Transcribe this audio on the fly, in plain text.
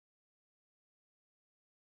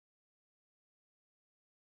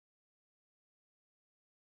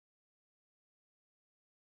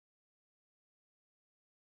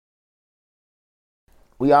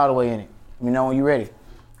We all the way in it. Let me know when you ready.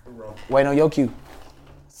 Waiting on your cue.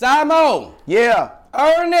 Simon. Yeah.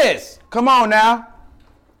 Ernest. Come on now.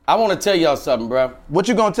 I want to tell y'all something, bro. What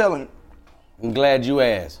you gonna tell him? I'm glad you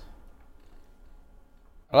asked.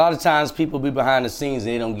 A lot of times people be behind the scenes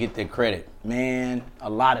and they don't get their credit. Man, a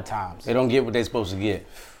lot of times. They don't get what they're supposed to get.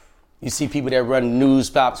 You see people that run news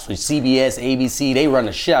stops for CBS, ABC, they run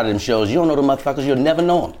the shit out of them shows. You don't know the motherfuckers, you'll never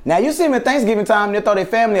know them. Now you see them at Thanksgiving time, they throw their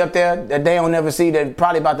family up there that they don't never see, that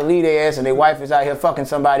probably about to leave their ass and their wife is out here fucking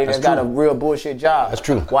somebody that's got a real bullshit job. That's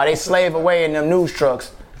true. While they slave away in them news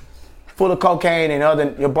trucks full of cocaine and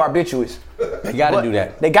other barbiturates. They gotta do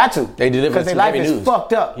that. They got to. They deliver because their life is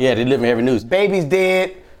fucked up. Yeah, they deliver every news. Babies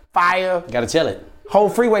dead, fire. Gotta tell it. Whole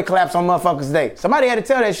freeway collapse on motherfuckers' day. Somebody had to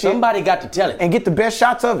tell that shit. Somebody got to tell it. And get the best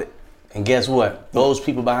shots of it. And guess what? Those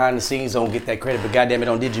people behind the scenes don't get that credit, but goddamn it,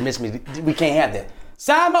 on Did You Miss Me? We can't have that.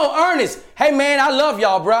 Simon, Ernest, hey man, I love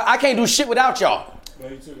y'all, bro. I can't do shit without y'all.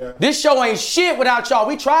 This show ain't shit without y'all.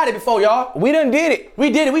 We tried it before, y'all. We done did it. We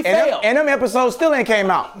did it. We failed. And them episodes still ain't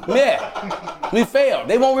came out. Yeah. We failed.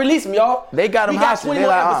 They won't release them, y'all. They got them hostage. We got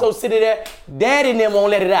 20 more episodes sitting there. Daddy and them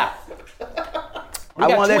won't let it out.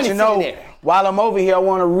 I want to let you know, while I'm over here, I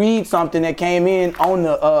want to read something that came in on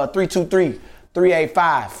the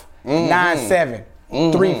 323-385.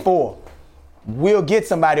 9734. We'll get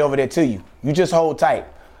somebody over there to you. You just hold tight.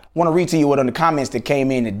 Want to read to you what on the comments that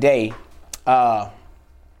came in today.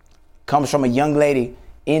 Comes from a young lady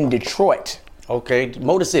in Detroit. Okay,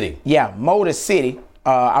 Motor City. Yeah, Motor City.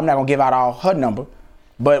 I'm not gonna give out all her number,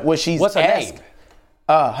 but what she's what's her asked, name?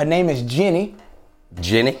 Her name is Jenny.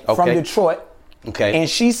 Jenny. Okay. From Detroit. Okay. And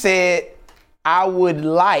she said, I would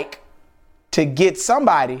like to get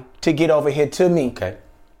somebody to get over here to me. Okay.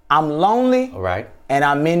 I'm lonely. All right. And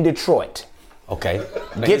I'm in Detroit. Okay.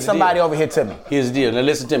 Now get somebody over here to me. Here's the deal. Now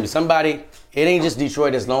listen to me. Somebody, it ain't just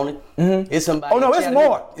Detroit that's lonely. Mm-hmm. It's somebody. Oh no, it's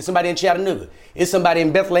more. It's somebody in Chattanooga. It's somebody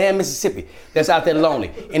in Bethlehem, Mississippi that's out there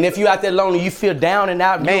lonely. And if you out there lonely, you feel down and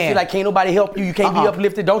out, you don't feel like can't nobody help you, you can't be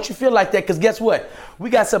uplifted. Don't you feel like that? Because guess what? We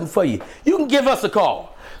got something for you. You can give us a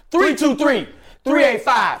call.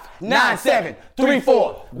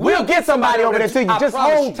 323-385-9734. We'll get somebody over there to you. Just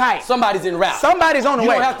hold tight. Somebody's en route. Somebody's on the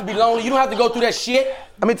way. You don't have to be lonely. You don't have to go through that shit.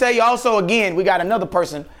 Let me tell you also again, we got another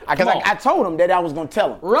person. Because I told him that I was going to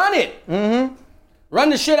tell him. Run it. Mm-hmm. Run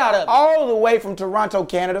the shit out of it. All the way from Toronto,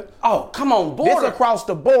 Canada. Oh, come on, border. This across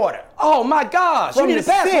the border. Oh, my gosh. You need a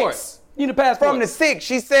passport. You need a passport. From the 6th,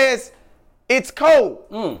 she says, it's cold.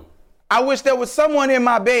 I wish there was someone in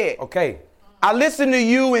my bed. Okay. I listen to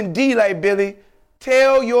you and D-Lay, Billy.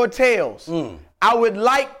 Tell your tales. I would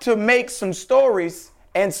like to make some stories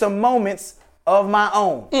and some moments of my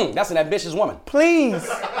own. That's an ambitious woman. Please,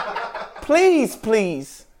 please,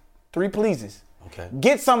 please. 3 pleases. Okay.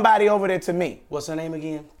 Get somebody over there to me. What's her name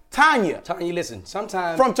again? Tanya. Tanya, listen,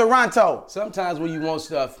 sometimes. From Toronto. Sometimes when you want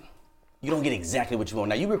stuff, you don't get exactly what you want.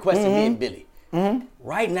 Now, you requested me and Billy.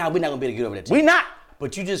 Right now, we're not going to be able to get over there to you. We not.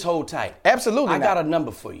 But you just hold tight. Absolutely I got a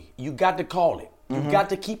number for you. You got to call it. You got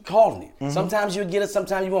to keep calling it. Sometimes you'll get it,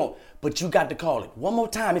 sometimes you won't. But you got to call it. One more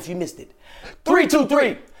time if you missed it.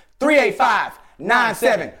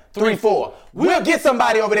 323-385-9734. We'll get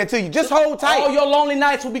somebody over there to you. Just hold tight. All your lonely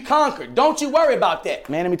nights will be conquered. Don't you worry about that.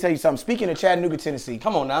 Man, let me tell you something. Speaking of Chattanooga, Tennessee.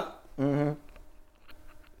 Come on now.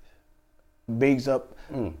 Bigs up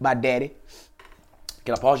by Daddy.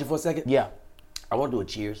 Can I pause you for a second? Yeah. I want to do a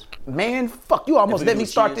cheers. Man, fuck, you almost let me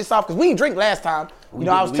start this off because we didn't drink last time.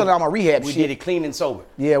 I was telling all my rehab shit. We did it clean and sober.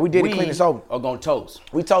 Yeah, we did it clean and sober. Are going to toast.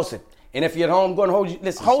 We toasted. And if you're at home, go and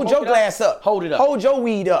listen. Hold your glass up. Hold it up. Hold your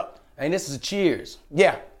weed up. And this is a cheers.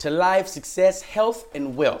 Yeah. To life, success, health,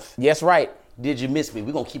 and wealth. Yes, right. Did you miss me?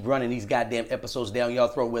 We're going to keep running these goddamn episodes down your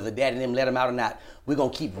throat, whether Dad and them let them out or not. We're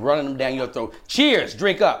going to keep running them down your throat. Cheers.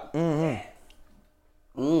 Drink up.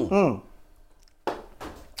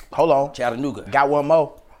 Hold on. Chattanooga. Got one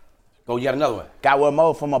more. Go get another one. Got one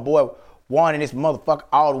more from my boy Juan and this motherfucker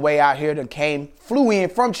all the way out here that flew in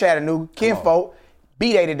from Chattanooga, kinfolk,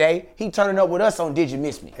 B-Day today. He turning up with us on Did You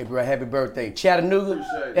Miss Me? Hey, bro, happy birthday. Chattanooga,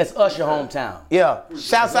 that's Usher hometown. Yeah.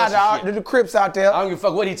 Shouts out to the Crips out there. I don't give a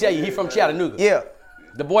fuck what he tell you. He from Chattanooga. Yeah.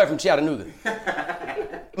 The boy from Chattanooga.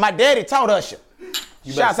 My daddy taught Usher.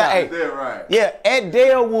 Shouts out. Hey. Right. Yeah, at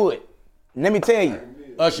Dalewood. Let me tell you.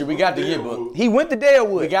 Usher, we got the yearbook. He went to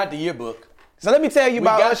Dalewood. We got the yearbook. So let me tell you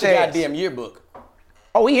about Usher. We got the goddamn yearbook.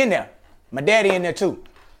 Oh, he in there. My daddy in there too.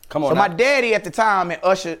 Come on. So now. my daddy at the time at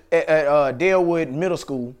Usher at Dalewood Middle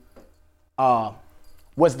School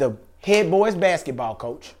was the head boys basketball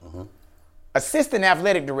coach, assistant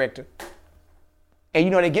athletic director,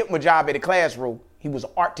 and they get him a job at the classroom. He was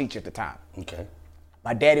an art teacher at the time. Okay.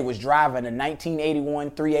 My daddy was driving a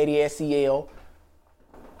 1981 380 SEL,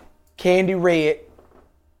 candy red,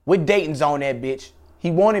 with Dayton's on that bitch. He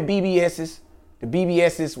wanted BBS's. The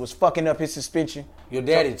BBS's was fucking up his suspension. Your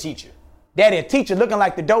daddy teacher. Daddy a teacher looking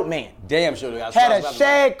like the dope man. Damn sure. Had a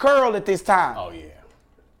shag curl at this time. Oh, yeah.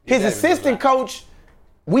 His assistant coach,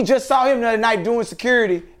 we just saw him the other night doing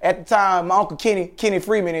security. At the time, my Uncle Kenny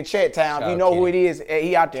Freeman in Chat Town. If you know who it is,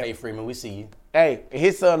 he out there. Hey, Freeman, we see you. Hey,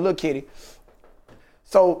 his son, Lil Kitty.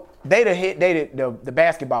 So they the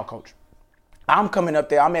basketball coach. I'm coming up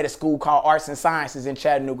there. I'm at a school called Arts and Sciences in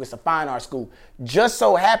Chattanooga. It's a fine art school. Just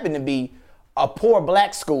so happened to be a poor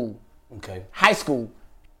black school, high school,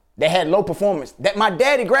 that had low performance that my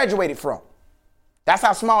daddy graduated from. That's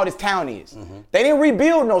how small this town is. Mm-hmm. They didn't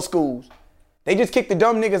rebuild no schools. They just kicked the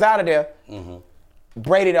dumb niggas out of there,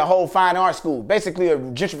 braided a whole fine art school. Basically a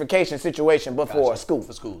gentrification situation, but for a school.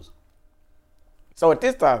 For schools. So at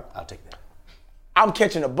this time, I'll take that. I'm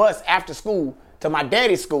catching a bus after school to my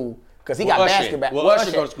daddy's school because he got basketball. Well,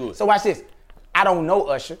 Usher go to school. So watch this. I don't know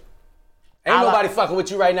Usher. Ain't nobody fucking with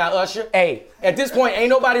you right now, Usher. Hey. At this point, ain't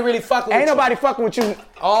nobody really fucking with you. Ain't nobody fucking with you.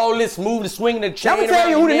 All this move, the swing, the chain. I'm gonna tell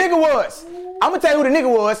you who the nigga was. I'm gonna tell you who the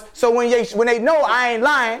nigga was. So when they know I ain't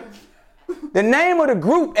lying, the name of the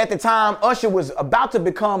group at the time Usher was about to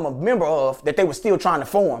become a member of, that they were still trying to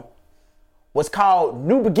form, was called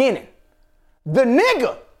New Beginning. The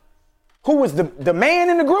nigga who was the man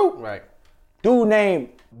in the group, right? Dude named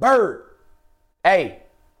Bird. Hey,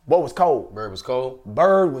 what was cold? Bird was cold?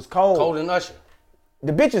 Bird was cold. Colder than Usher.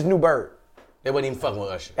 The bitches knew Bird. They wasn't even fucking with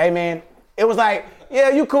Usher. Hey, man, it was like, yeah,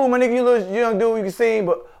 you cool, my nigga, you little young dude, you can sing,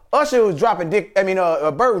 but Usher was dropping dick,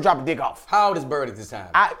 Bird was dropping dick off. How old is Bird at this time?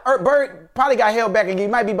 Bird probably got held back, and he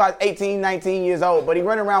might be about 18, 19 years old, but he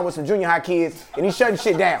running around with some junior high kids, and he's shutting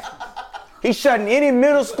shit down. He's shutting any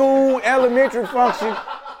middle school, elementary function.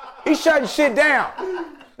 He's shutting shit down.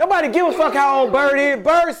 Nobody give a fuck how old Bird is.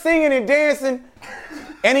 Bird singing and dancing,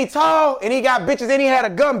 and he tall, and he got bitches, and he had a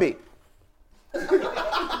Gumby.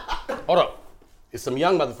 Hold up. There's some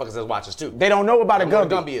young motherfuckers that watch us too. They don't know about a Gumby.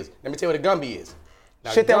 What a Gumby is. Let me tell you what a Gumby is.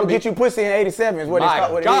 Now, shit that would get you pussy in 87 is what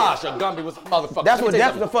my what gosh, it is. a Gumby was a motherfucker. That's what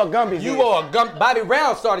the fuck Gumby is. You are a Gumby. Bobby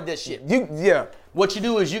Brown started that shit. Yeah. What you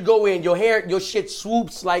do is you go in, your shit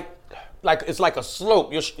swoops like it's like a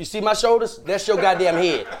slope. You see my shoulders? That's your goddamn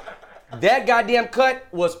head. That goddamn cut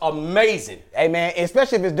was amazing. Hey man,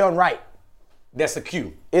 especially if it's done right. That's a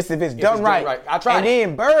cue. If it's done right. I tried. And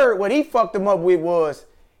then Bird, what he fucked him up with was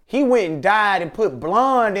he went and dyed and put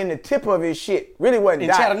blonde in the tip of his shit. Really wasn't in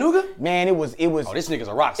dyed. Chattanooga? Man, it was. Oh, this nigga's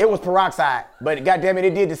a rock star. It was peroxide, but goddamn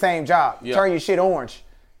it did the same job. Yeah. Turn your shit orange.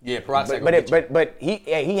 Yeah, peroxide. But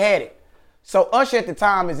he had it. So Usher at the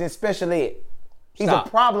time is in special ed. He's a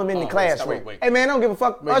problem in the classroom. Wait. Hey man, don't give a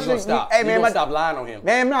fuck. Usher, you stop. Hey man, you gonna stop lying on him.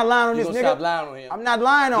 Man, I'm not lying on this nigga. You gonna stop lying on him. I'm not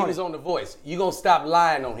lying on him. He was on The Voice. You gonna stop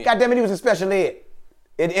lying on him. Goddamn it, he was in special ed.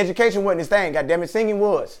 Education wasn't his thing. Goddamn it, singing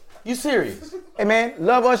was. You serious? Hey man,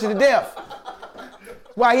 love Usher to death.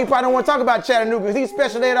 Why he probably don't want to talk about Chattanooga because he's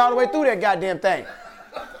special ed all the way through that goddamn thing.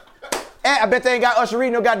 And I bet they ain't got Usher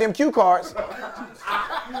reading no goddamn cue cards.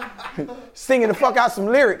 Singing the fuck out some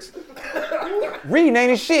lyrics. Reading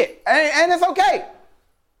ain't his shit. And it's okay.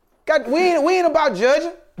 We ain't about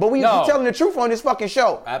judging, but we telling the truth on this fucking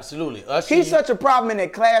show. Absolutely. Usher, he's such a problem in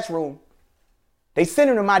that classroom. They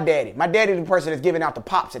send him to my daddy. My daddy is the person that's giving out the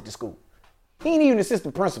pops at the school. He ain't even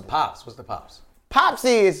assistant principal. Pops? What's the pops? Pops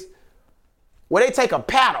is where they take a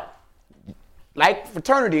paddle, like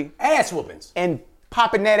fraternity. Ass whoopings. And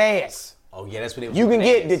popping that ass. Oh yeah, that's what they was. You can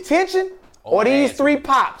get detention or these 3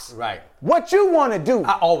 pops. Right. What you want to do?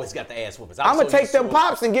 I always got the ass whoopings. I'm going to take them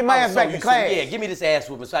pops and get my ass back to class. Yeah, give me this ass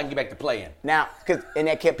whooping so I can get back to playing. Now, and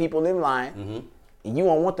that kept people in line. Mm-hmm. And you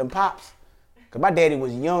don't want them pops. Because my daddy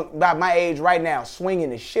was young, about my age right now,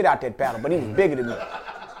 swinging the shit out that paddle, but he was bigger than me.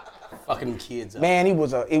 Fucking them kids up. Man,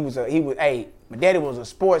 my daddy was a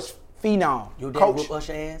sports phenom. Your daddy whoop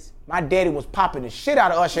Usher ass? My daddy was popping the shit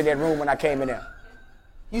out of Usher in that room when I came in there.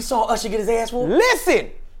 You saw Usher get his ass whooped?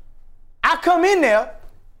 Listen, I come in there,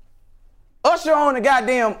 Usher on the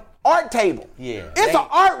goddamn art table. Yeah. It's an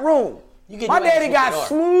art room. My daddy got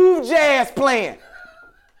smooth jazz playing.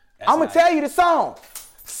 I'm going to tell you the song.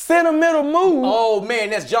 Sentimental Mood. Oh man,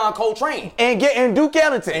 that's John Coltrane. And Duke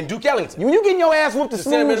Ellington. When you getting your ass whooped to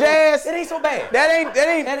smooth jazz, it ain't so bad. That ain't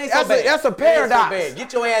so bad. That's a paradox. That ain't so bad.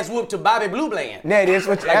 Get your ass whooped to Bobby Blue Bland. That is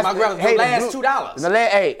what like my grandma's last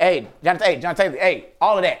 $2. John Taylor,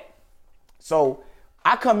 all of that. So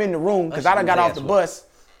I come in the room because I done got off the bus.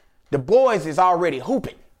 The boys is already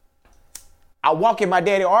hooping. I walk in my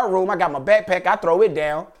daddy art room. I got my backpack. I throw it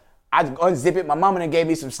down. I unzip it. My mama done gave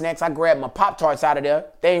me some snacks. I grabbed my Pop-Tarts out of there.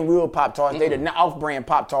 They ain't real Pop-Tarts. They the off-brand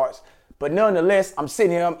Pop-Tarts. But nonetheless, I'm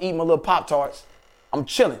sitting here. I'm eating my little Pop-Tarts. I'm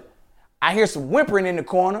chilling. I hear some whimpering in the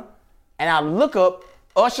corner, and I look up.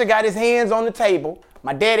 Usher got his hands on the table.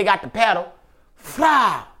 My daddy got the paddle.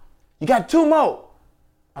 Fly! You got 2 more.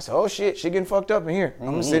 I said, oh shit, shit getting fucked up in here.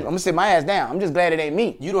 I'm gonna sit my ass down. I'm just glad it ain't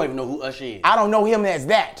me. You don't even know who Usher is. I don't know him as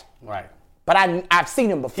that. Right. But I've seen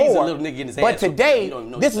him before. He's a little nigga in his But ass, today,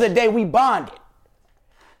 this is the day we bonded.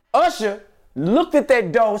 Usher looked at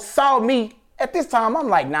that door, saw me. At this time, I'm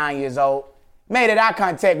like 9 years old. Made that eye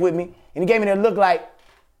contact with me, and he gave me that look like,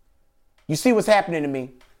 you see what's happening to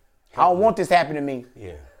me. I don't want this happening to me.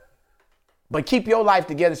 Yeah. But keep your life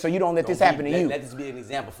together so you don't let this happen to you. Let this be an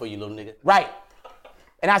example for you, little nigga. Right.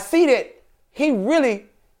 And I see that he really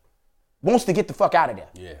wants to get the fuck out of there.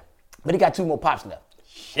 Yeah. But he got 2 more pops left.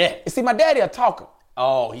 Shit. You see, my daddy a talker.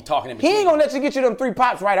 Oh, he talking in between. He ain't gonna let you get you them 3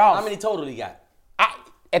 pops right off. How many total he got?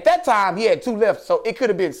 At that time, he had 2 left, so it could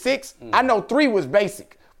have been 6. I know 3 was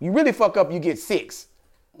basic. You really fuck up, you get 6.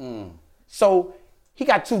 So he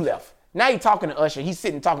got 2 left. Now he talking to Usher. He's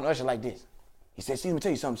sitting talking to Usher like this. He said, see, let me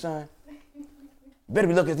tell you something, son. You better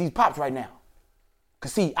be looking at these pops right now.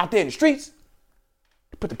 Because see, out there in the streets,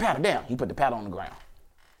 he put the paddle down. He put the paddle on the ground.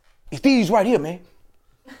 It's these right here, man.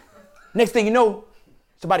 Next thing you know,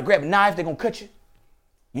 somebody grab a knife, they're going to cut you.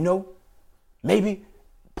 You know, maybe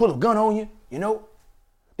pull a gun on you, you know.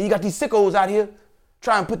 Then you got these sickos out here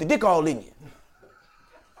trying to put the dick all in you.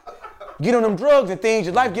 Get on them drugs and things,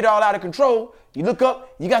 your life get all out of control. You look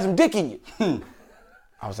up, you got some dick in you.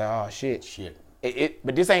 I was like, oh, shit.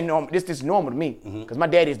 But this ain't normal. This is normal to me, because my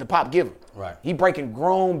daddy is the pop giver. Right. He breaking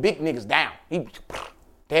grown big niggas down. He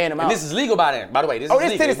tearing them out. And this is legal by the way. This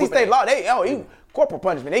this Tennessee state law. He corporal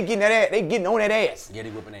punishment. They getting that ass. They getting on that ass. Yeah,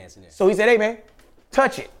 they whooping ass in there. So he said, hey man,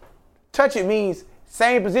 touch it. Touch it means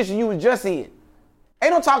same position you was just in.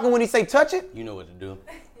 Ain't no talking when he say touch it. You know what to do.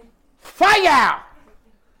 Fire!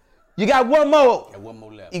 You got 1 more. Got 1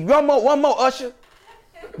 more left. You got one more, Usher.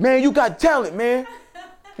 Man, you got talent, man.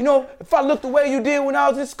 You know, if I looked the way you did when I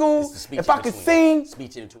was in school, if I could sing,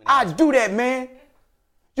 I'd do that, man.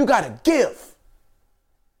 You got a gift.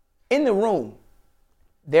 In the room,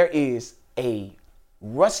 there is a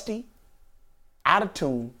rusty, out of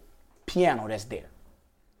tune piano that's there.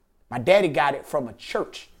 My daddy got it from a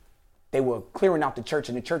church. They were clearing out the church,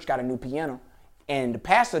 and the church got a new piano. And the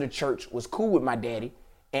pastor of the church was cool with my daddy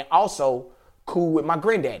and also cool with my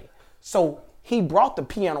granddaddy. So he brought the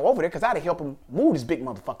piano over there because I had to help him move this big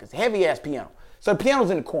motherfucker. It's a heavy-ass piano. So the piano's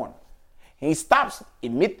in the corner. And he stops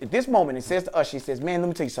at this moment and says to Usher, he says, man, let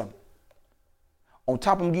me tell you something. On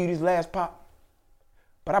top of him give you this last pop,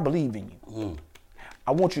 but I believe in you.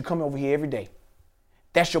 I want you to come over here every day.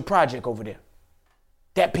 That's your project over there.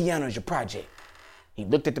 That piano is your project. He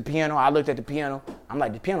looked at the piano, I looked at the piano. I'm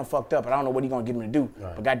like, the piano fucked up, but I don't know what he's gonna get him to do.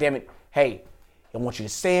 Right. But goddamn it, hey, I want you to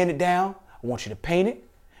sand it down, I want you to paint it,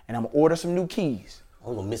 and I'm gonna order some new keys.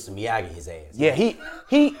 I'm gonna Mr. Miyagi his ass. Yeah,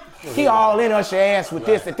 he all in Usher ass with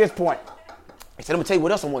this at this point. He said, let me tell you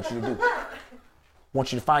what else I want you to do. I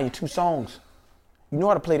want you to find you 2 songs. You know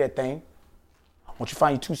how to play that thing. I want you to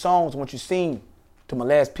find you 2 songs, I want you to sing to my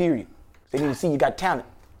last period. They need to see you got talent.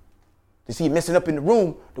 They see you messing up in the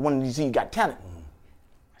room, they want to see you got talent.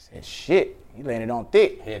 I said, shit, he landed on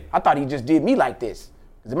thick. Yeah. I thought he just did me like this.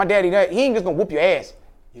 Because my daddy, he ain't just gonna whoop your ass.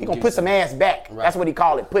 He gonna put some ass back. Right. That's what he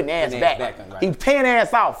call it, putting ass back. Right. He tearing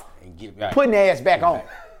ass off, putting ass back on.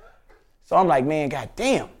 So I'm like, man,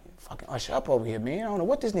 goddamn, fucking Usher up over here, man. I don't know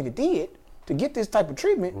what this nigga did to get this type of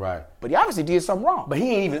treatment. Right. But he obviously did something wrong. But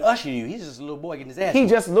he ain't even Usher you. He's just a little boy getting his ass. He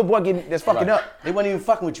just a little boy that's fucking up. They wasn't even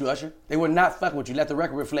fucking with you, Usher. They were not fucking with you. Let the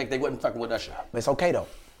record reflect they wasn't fucking with Usher. But it's okay though.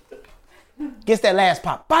 Gets that last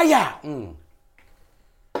pop. Bye y'all.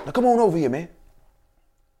 Now come on over here, man.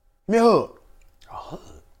 Give me a hug. A hug?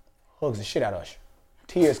 Hugs the shit out of Usher.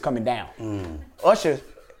 Tears coming down. Usher,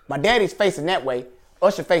 my daddy's facing that way.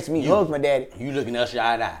 Usher facing me, hugs my daddy. You looking at Usher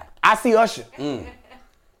eye to eye. I see Usher.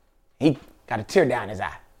 He got a tear down his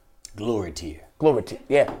eye. Glory tear. Glory tear.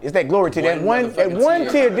 Yeah, it's that glory tear. That one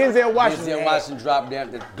tear Denzel Washington dropped down.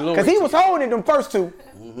 Because he was holding them first 2.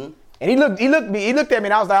 And he looked at me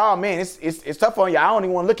and I was like, oh man, it's tough on you. I don't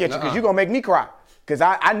even want to look at you because you're gonna make me cry. Because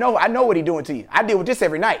I know what he doing to you. I deal with this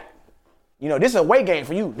every night. You know, this is a away game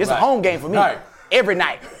for you. This is a home game for me. Right. Every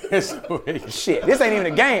night. Shit, this ain't even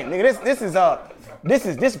a game, nigga.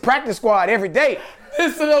 This is practice squad every day.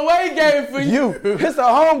 It's an away game for you. This a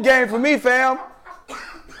home game for me, fam.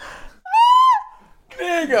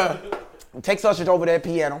 Nigga. He takes Usher over to that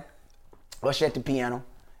piano. Usher at the piano.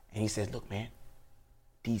 And he says, look, man,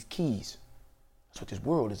 these keys, that's what this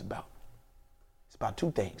world is about. It's about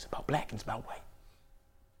 2 things, about black and it's about white.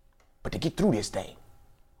 But to get through this thing,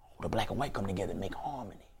 the black and white come together and make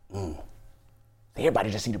harmony.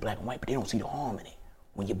 Everybody just see the black and white, but they don't see the harmony.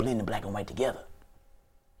 when you blend the black and white together,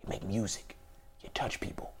 you make music, you touch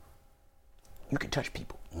people. You can touch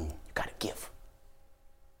people. You got a gift.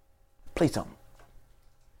 Play something.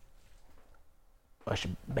 Usher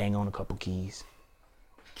bang on a couple keys.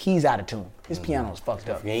 Keys out of tune. His piano's fucked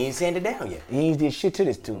up. You ain't sand it down yet. He ain't did shit to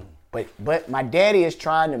this tune. But my daddy is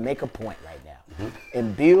trying to make a point right now.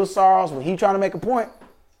 And Bill Sarles, when he trying to make a point,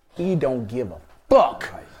 he don't give a fuck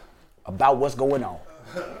about what's going on.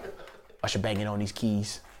 Usher banging on these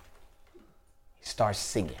keys. He starts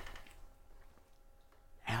singing.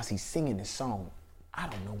 As he's singing this song, I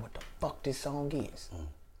don't know what the fuck this song is.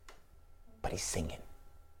 But he's singing.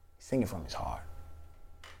 He's singing from his heart.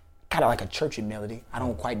 Kind of like a churchy melody. I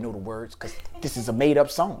don't quite know the words because this is a made up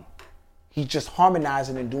song. He's just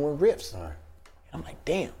harmonizing and doing riffs. And I'm like,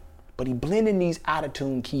 damn. But he blending these out of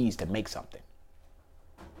tune keys to make something.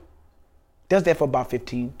 Does that for about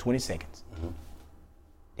 15, 20 seconds.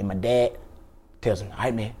 Then my dad tells him, all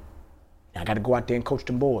right, man, now I got to go out there and coach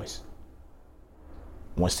them boys.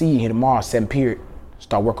 I want to see you here tomorrow, 7th period.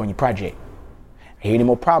 Start work on your project. I hear any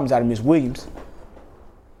more problems out of Miss Williams,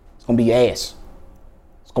 it's going to be your ass.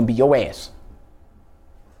 It's going to be your ass.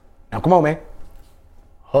 Now, come on, man.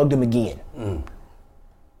 Hugged him again.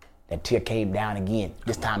 That tear came down again.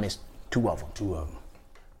 This time it's 2 of them. 2 of them.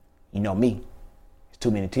 You know me. It's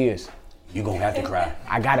too many tears. You're going to have to cry.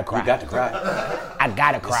 I got to cry. You got to cry. I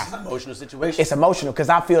got to cry. It's an emotional situation. It's emotional because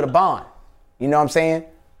I feel the bond. You know what I'm saying?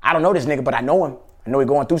 I don't know this nigga, but I know him. I know he's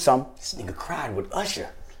going through something. This nigga cried with Usher.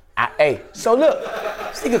 Hey, so look.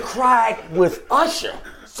 This nigga cried with Usher.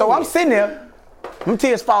 So I'm sitting there. Them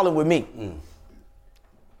tears falling with me.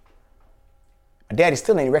 My daddy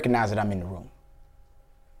still ain't recognize that I'm in the room.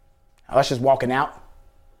 Usher's walking out.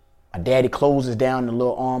 My daddy closes down the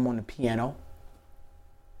little arm on the piano.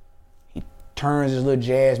 He turns his little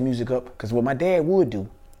jazz music up, because what my dad would do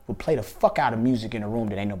would play the fuck out of music in a room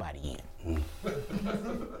that ain't nobody in.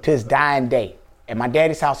 To his dying day. At my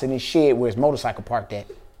daddy's house in his shed where his motorcycle parked at,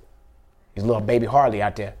 his little baby Harley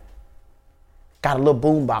out there, got a little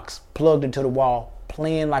boombox plugged into the wall,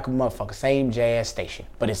 playing like a motherfucker, same jazz station,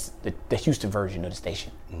 but it's the Houston version of the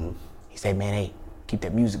station. He said, man, hey, keep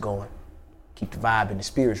that music going. Keep the vibe and the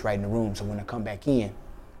spirits right in the room, so when I come back in,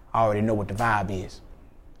 I already know what the vibe is.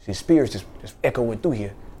 See, the spirits just echoing through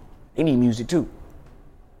here. They need music too.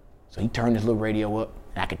 So he turned his little radio up,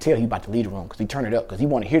 and I could tell he about to leave the room, because he turned it up, because he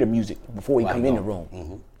want to hear the music before he come in the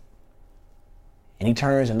room. And he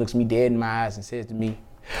turns and looks me dead in my eyes and says to me,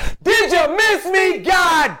 did you miss me?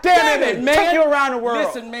 God damn it, man. Took you around the world.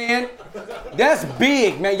 Listen, man, that's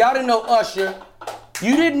big, man. Y'all didn't know Usher.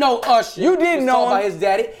 You didn't know Usher. You didn't know him. By his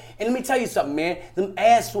daddy. And let me tell you something, man. Them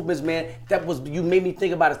ass whoopers, man, you made me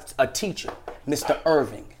think about a teacher, Mr.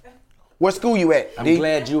 Irving. What school you at, I'm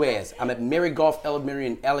glad you asked. I'm at Mary Golf Elementary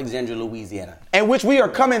in Alexandria, Louisiana. And which we are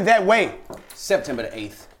coming that way. September the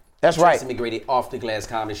 8th. That's right. Tracy McGrady, Off the Glass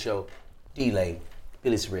Comedy Show. D-Lay,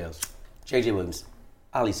 Billy Sorrells, J.J. Williams,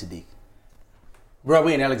 Ali Sadiq. Bro,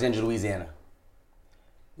 we in Alexandria, Louisiana.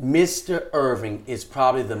 Mr. Irving is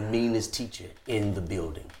probably the meanest teacher in the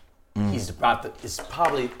building. He's about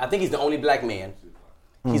I think he's the only black man.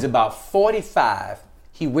 He's about 45.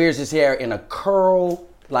 He wears his hair in a curl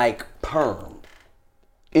like perm.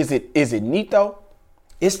 Is it neat though?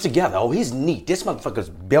 It's together. Oh, he's neat. This motherfucker's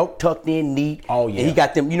belt tucked in neat. Oh yeah. And he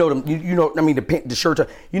got them. The shirt.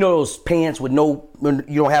 You know those pants with you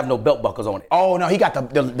don't have no belt buckles on it. Oh no, he got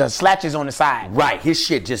the slatches on the side. Right. His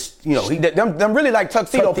shit just them really like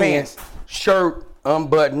tuxedo pants. Shirt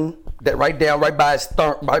unbuttoned. That right by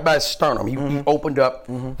his sternum. He opened up,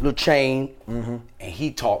 little chain, and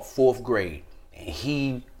he taught 4th grade. And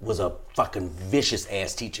he was a fucking vicious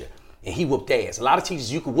ass teacher. And he whooped ass. A lot of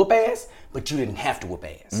teachers, you could whoop ass, but you didn't have to whoop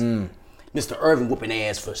ass. Mr. Irving whooping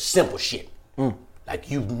ass for simple shit. Like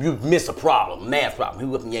you miss a math problem, he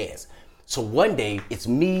whooping your ass. So one day, it's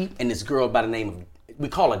me and this girl by the name of, we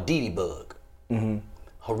call her Dee Dee Bug.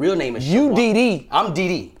 Her real name is You Dee Dee. I'm Dee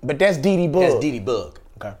Dee. But that's Dee Dee Bug. That's Dee Dee Bug.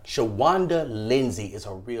 Okay. Shawanda Lindsay is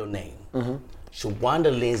her real name.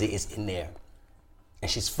 Shawanda Lindsay is in there,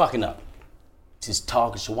 and she's fucking up. She's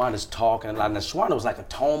talking. Shawanda's talking a lot. Now Shawanda was like a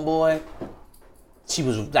tomboy. She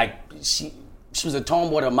was like she was a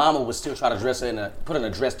tomboy. Her mama would still try to dress her put her in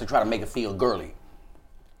a dress to try to make her feel girly.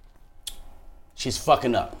 She's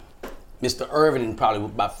fucking up. Mr. Irving probably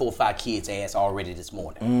with about 4 or 5 kids' ass already this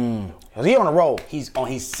morning. He on a roll. He's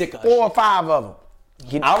sick of 4 or 5 of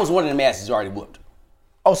them. I was one of them asses already whooped.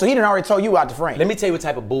 Oh, so he done already told you out the frame. Let me tell you what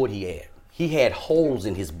type of board he had. He had holes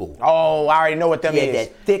in his board. Oh, I already know what them He had is.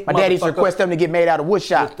 that thick My daddy used to request them to get made out of wood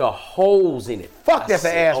shot. With the holes in it. Fuck, that's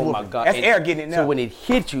an ass oh whooping. my God. That's air getting in there. So when it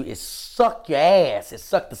hit you, it sucked your ass. It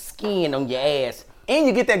sucked the skin on your ass And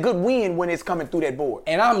you get that good wind when it's coming through that board.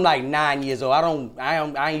 And I'm like 9 years old.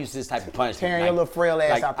 I ain't used to this type of punishment. Tearing your little frail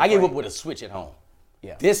ass out the I get frame. whooped with a switch at home.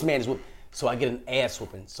 Yeah. This man is whooped. So I get an ass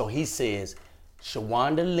whooping. So he says,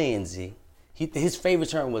 Shawanda Lindsay, his favorite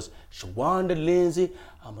term was, Shawanda Lindsay,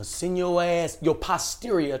 I'ma send your ass, your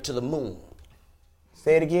posterior to the moon.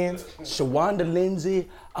 Say it again. Shawanda Lindsay,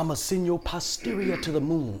 I'ma send your posterior to the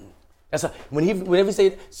moon. Whenever he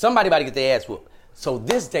said, somebody about to get their ass whooped. So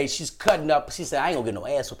this day she's cutting up. She said, I ain't gonna get no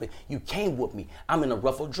ass whooping. You can't whoop me. I'm in a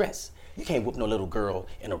ruffled dress. You can't whoop no little girl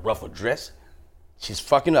in a ruffled dress. She's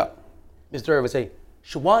fucking up. Mr. Irvin say,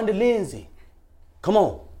 Shawanda Lindsay, come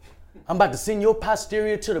on. I'm about to send your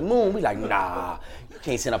posterior to the moon. We like, nah, you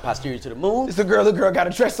can't send our posterior to the moon. It's the girl got a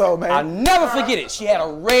dress on, man. I'll never forget it. She had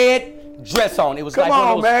a red dress on. It was Come like one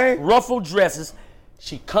on, of those man. ruffled dresses.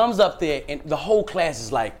 She comes up there and the whole class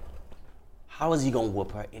is like, how is he gonna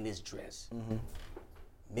whoop her in this dress? Mm-hmm.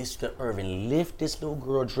 Mr. Irvin lift this little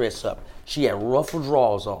girl dress up. She had ruffled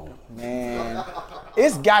drawers on. Man,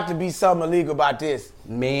 it's got to be something illegal about this.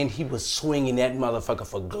 Man, he was swinging that motherfucker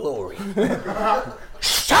for glory.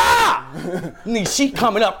 Stop! She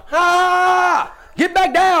coming up. Ah! Get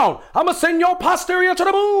back down. I'ma send your posterior to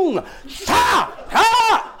the moon. Stop!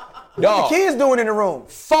 Ah! What the kids doing in the room?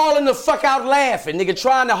 Falling the fuck out laughing. Nigga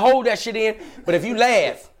trying to hold that shit in. But if you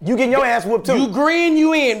laugh, you getting your ass whooped too. You grin,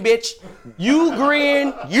 you in, bitch. You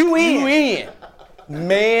grin, you in.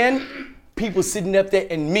 Man, people sitting up there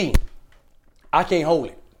and me, I can't hold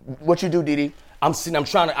it. What you do, Didi? I'm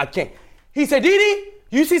trying to, I can't. He said, Didi,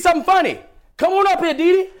 you see something funny? Come on up here,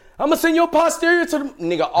 Didi. I'm gonna send your posterior to the,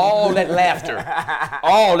 nigga, all that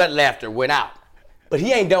laughter went out. But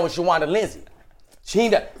he ain't done with Shawanda Lindsay. She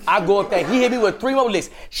ain't done. I go up there, he hit me with 3 more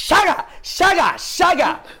licks. Shaga, shaga,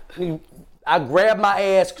 shaga. I grab my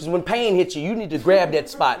ass, because when pain hits you, you need to grab that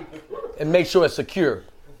spot and make sure it's secure.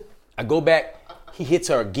 I go back, he hits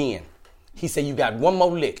her again. He said, you got 1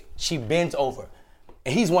 more lick. She bends over.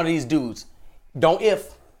 And he's one of these dudes.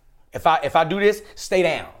 If I do this, stay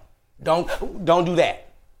down. Don't do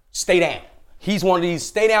that. Stay down. He's one of these,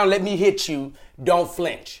 stay down, let me hit you, don't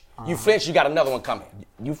flinch. You flinch, you got another one coming.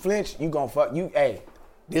 You flinch, you gonna fuck, hey.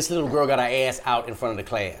 This little girl got her ass out in front of the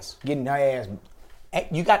class. Getting her ass.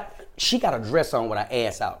 She got a dress on with her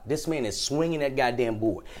ass out. This man is swinging that goddamn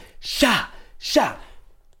board. Sha.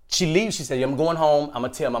 She leaves, she said, I'm going home, I'm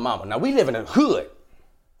gonna tell my mama. Now we live in the hood.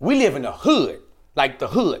 Like the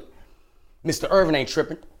hood. Mr. Irvin ain't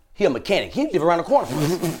tripping. He a mechanic. He live around the corner from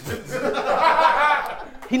us.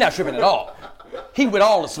 He not tripping at all. He with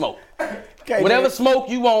all the smoke. Okay, whatever man. Smoke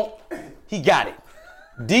you want, he got it.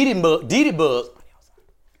 Didi Bug.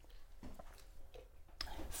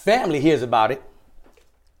 Family hears about it.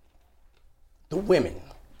 The women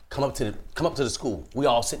come up to the school. We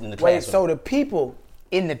all sitting in the classroom. Wait, so the people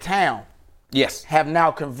in the town, yes, have now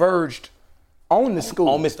converged on the school.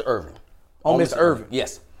 On Mr. Irvin. On Mr. Irvin.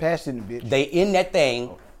 Yes. Passed in the bitch. They in that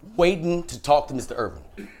thing waiting to talk to Mr. Irvin.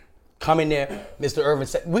 Come in there, Mr. Irvin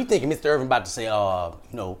said, we thinking Mr. Irvin about to say,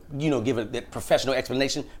 give a that professional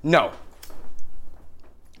explanation. No.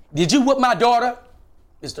 Did you whoop my daughter?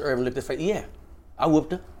 Mr. Irvin looked at her face. Yeah, I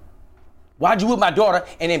whooped her. Why'd you whoop my daughter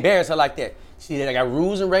and embarrass her like that? She said, I got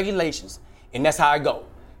rules and regulations, and that's how I go.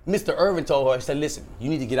 Mr. Irvin told her, he said, listen, you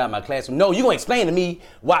need to get out of my classroom. No, you're going to explain to me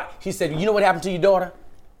why. She said, you know what happened to your daughter?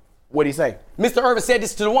 What'd he say? Mr. Irvin said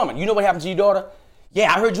this to the woman. You know what happened to your daughter?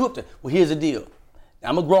 Yeah, I heard you whooped her. Well, here's the deal. Now,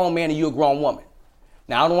 I'm a grown man and you're a grown woman.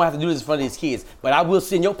 Now, I don't have to do this in front of these kids, but I will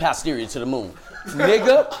send your posterior to the moon.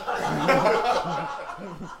 Nigga.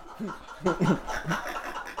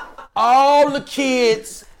 All the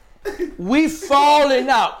kids, we falling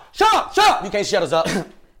out. Shut up. You can't shut us up.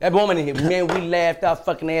 That woman in here, man, we laughed our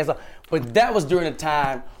fucking ass off. But that was during a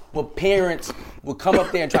time where parents would come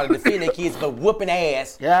up there and try to defend their kids, but whooping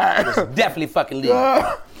ass was definitely fucking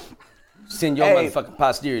legal. Send your motherfucking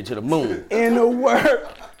posterior to the moon. In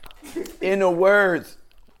the words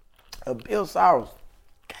of Bill Cyrus,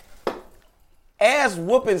 ass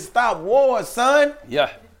whooping stop wars, son.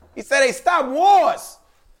 Yeah. He said they stop wars.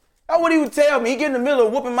 That's what he would tell me. He get in the middle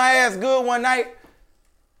of whooping my ass good one night.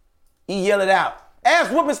 He yell it out. Ass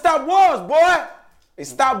whooping stop wars, boy. They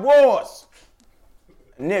stop wars.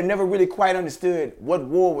 Never really quite understood what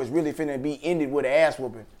war was really finna be ended with an ass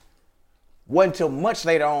whooping. Wasn't until much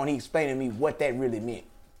later on he explained to me what that really meant.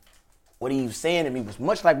 What he was saying to me was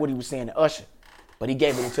much like what he was saying to Usher, but he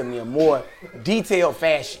gave it to me in a more detailed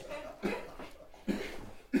fashion.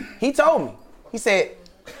 He told me, he said,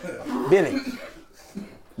 Billy,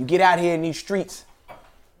 you get out here in these streets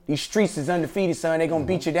is undefeated, son. They gonna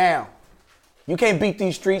beat you down. You can't beat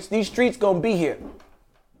these streets. These streets gonna be here.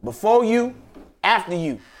 Before you, after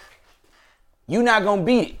you. You're not gonna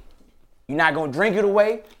beat it. You're not gonna drink it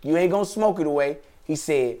away. You ain't gonna smoke it away. He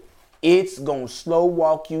said, it's gonna slow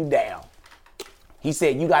walk you down. He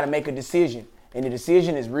said, you gotta make a decision. And the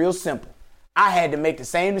decision is real simple. I had to make the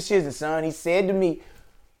same decision, son. He said to me,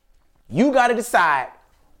 you gotta decide,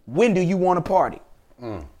 when do you want to party?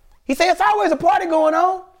 He said, it's always a party going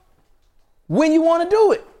on. When you wanna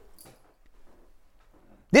do it.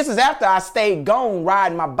 This is after I stayed gone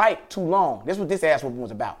riding my bike too long. This is what this ass whooping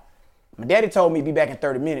was about. My daddy told me to be back in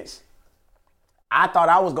 30 minutes. I thought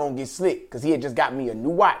I was gonna get slick because he had just got me a new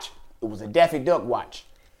watch. It was a Daffy Duck watch.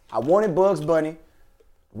 I wanted Bugs Bunny.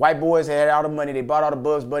 White boys had all the money. They bought all the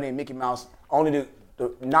Bugs Bunny and Mickey Mouse. Only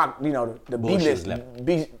the B-list,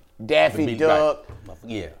 Daffy Duck,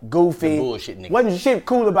 Goofy. The bullshit nigga. Wasn't shit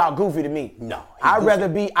cool about Goofy to me. No. I'd rather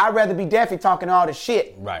be Daffy talking all the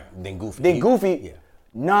shit. Right. Than Goofy. Goofy,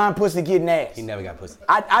 non-pussy getting ass. He never got pussy.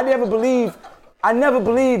 I never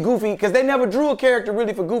believed Goofy, because they never drew a character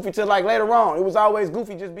really for Goofy till like later on. It was always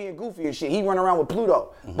Goofy just being Goofy and shit. He run around with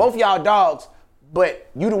Pluto. Both y'all dogs, but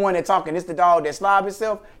you the one that talking. This the dog that slob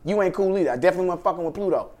himself. You ain't cool either. I definitely wasn't fucking with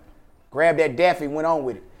Pluto. Grabbed that Daffy, went on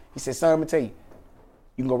with it. He said, son, I'm gonna tell you,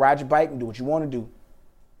 you can go ride your bike and do what you want to do.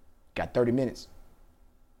 Got 30 minutes.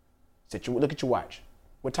 Said, look at your watch.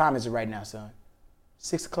 What time is it right now, son?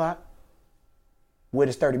 6 o'clock? What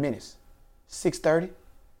is 30 minutes? 6:30?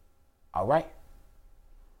 All right.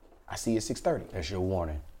 I see you at 6:30. That's your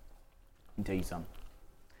warning. Let me tell you something.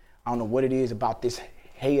 I don't know what it is about this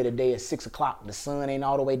hay of the day at 6 o'clock. The sun ain't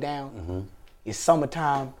all the way down. It's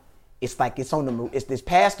summertime. It's like it's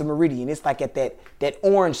past the meridian. It's like at that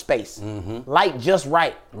orange space. Light just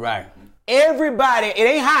right. Right. Everybody, it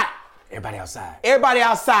ain't hot. Everybody outside.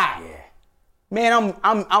 Yeah. Man,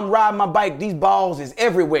 I'm riding my bike. These balls is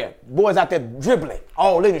everywhere. Boys out there dribbling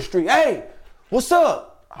all in the street. Hey, what's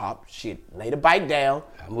up? Oh, shit. Lay the bike down.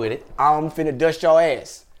 I'm with it. I'm finna dust your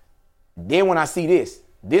ass. Then when I see this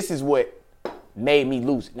is what made me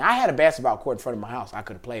lose it. Now, I had a basketball court in front of my house I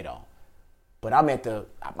could have played on. But I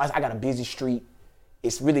got a busy street.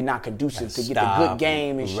 It's really not conducive to get a good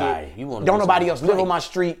game and shit. Right. Don't nobody else live on my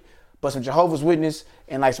street but some Jehovah's Witness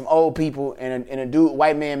and like some old people and a dude,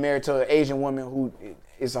 white man married to an Asian woman who,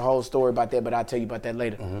 it's a whole story about that, but I'll tell you about that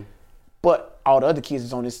later. But all the other kids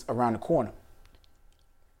is on this around the corner.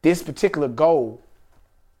 This particular goal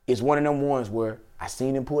is one of them ones where I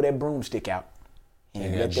seen him pull that broomstick out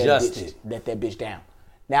and let that bitch down.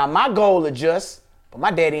 Now my goal adjusts, but my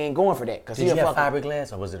daddy ain't going for that. Did you have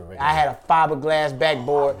fiberglass or was it a regular? I had a fiberglass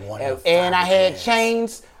backboard and I had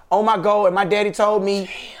chains on my goal, and my daddy told me,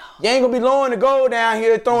 you ain't gonna be lowering the goal down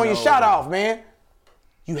here throwing your shot off, man.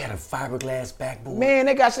 You had a fiberglass backboard? Man,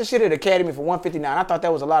 they got some shit at the Academy for $159. I thought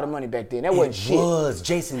that was a lot of money back then. That wasn't shit. It was.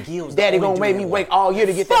 Jason Gill. Daddy gonna make me wait all year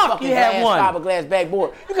to get that fucking fiberglass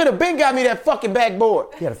backboard. You could have been got me that fucking backboard.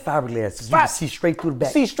 You had a fiberglass. You could see straight through the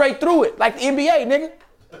back. See straight through it, like the NBA, nigga.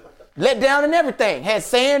 Let down and everything. Had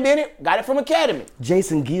sand in it. Got it from Academy.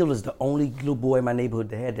 Jason Gill is the only little boy in my neighborhood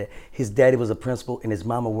that had that. His daddy was a principal and his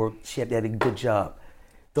mama worked. She had a good job.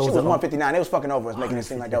 She was $159. They was fucking over us, making it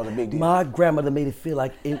seem like that was a big deal. My grandmother made it feel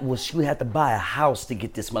like it was. She would have to buy a house to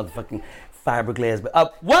get this motherfucking fiberglass.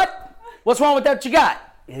 But what? What's wrong with that you got?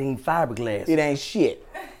 It ain't fiberglass. It ain't shit.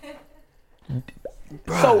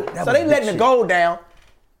 So they letting the goal down,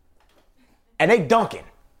 and they dunking.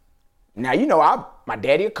 Now you know my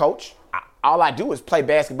daddy a coach. All I do is play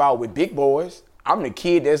basketball with big boys. I'm the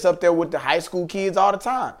kid that's up there with the high school kids all the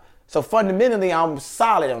time. So fundamentally, I'm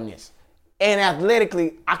solid on this. And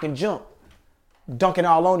athletically, I can jump. Dunking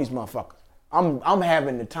all on these motherfuckers. I'm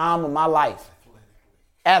having the time of my life.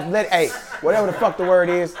 Athletic, hey, whatever the fuck the word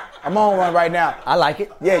is, I'm on one right now. I like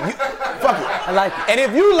it. Yeah, fuck it. I like it. And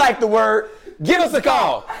if you like the word, give us a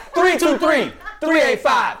call.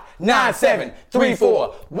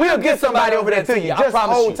 323-385-9734. We'll get somebody over there to you. Just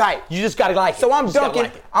hold tight. You just gotta like it. So I'm dunking,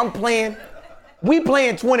 I'm playing. We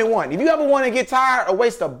playing 21. If you ever want to get tired or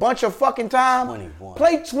waste a bunch of fucking time, 21.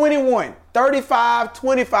 Play 21, 35,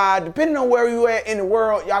 25, depending on where you at in the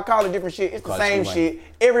world. Y'all call it different shit. It's the same shit.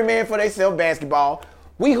 Every man for themselves basketball.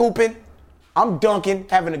 We hooping. I'm dunking,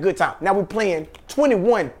 having a good time. Now we're playing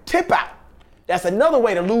 21 tip out. That's another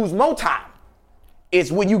way to lose more time.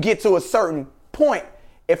 It's when you get to a certain point.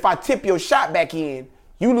 If I tip your shot back in,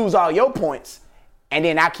 you lose all your points, and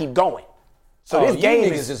then I keep going. So this game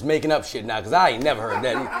niggas is making up shit now, because I ain't never heard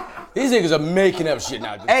that. These niggas are making up shit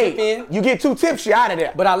now. Hey, you get 2 tips, you out of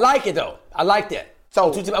there. But I like it, though. I like that.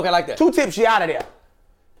 So 2 tips, okay, I like that. 2 tips, you out of there.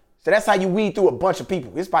 So that's how you weed through a bunch of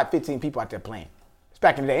people. There's about 15 people out there playing. It's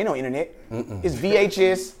back in the day, ain't no internet. It's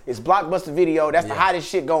VHS, it's Blockbuster Video. That's the hottest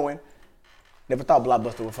shit going. Never thought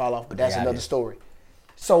Blockbuster would fall off, but that's another story.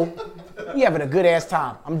 So we having a good ass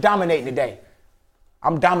time. I'm dominating the day.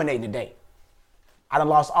 I done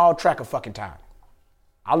lost all track of fucking time.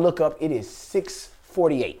 I look up, it is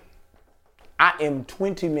 6:48. I am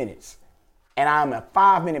 20 minutes and I'm a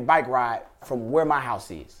 5-minute bike ride from where my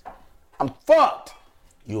house is. I'm fucked.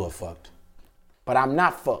 You are fucked. But I'm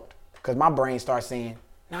not fucked because my brain starts saying,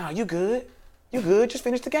 nah, you good. You good, just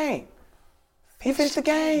finish the game. He finished the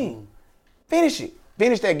game. Finish it.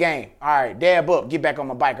 Finish that game. All right, dab up, get back on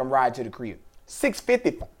my bike, I'm riding to the crib.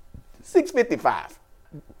 6:55.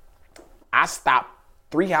 I stopped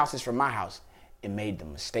 3 houses from my house and made the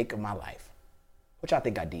mistake of my life, which I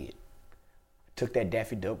think I did. Took that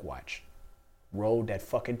Daffy Duck watch, rolled that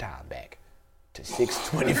fucking time back to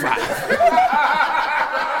 6:25.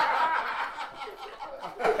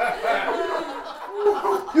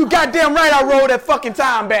 You goddamn right I rolled that fucking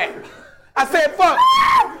time back. I said, fuck,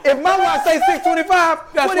 if my watch say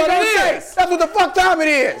 6:25, that's what it say? is. That's what the fuck time it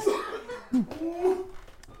is.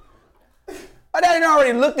 My daddy done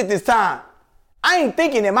already looked at this time. I ain't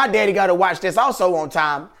thinking that my daddy got a watch that's also on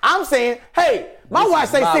time. I'm saying, hey, my watch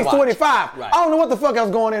say 6:25. Right. I don't know what the fuck else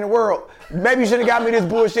going in the world. Maybe you should have got me this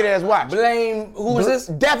bullshit ass watch. Blame, who is this?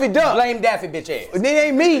 Daffy Duck. Blame Daffy bitch ass. It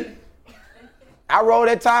ain't me. I roll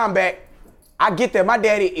that time back. I get there, my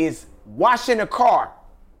daddy is washing the car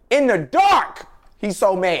in the dark. He's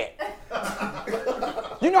so mad.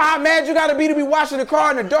 You know how mad you gotta be to be washing the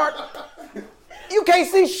car in the dark? You can't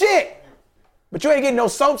see shit. But you ain't getting no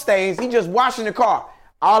soap stains. He just washing the car.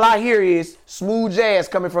 All I hear is smooth jazz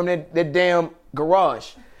coming from that damn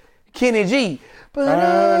garage. Kenny G. That's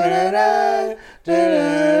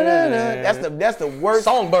the worst.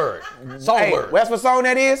 Songbird. Hey, that's what song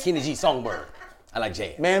that is? Kenny G, Songbird. I like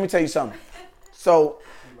jazz. Man, let me tell you something. So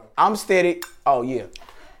I'm steady. Oh yeah,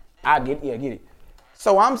 get it.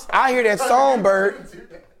 So I hear that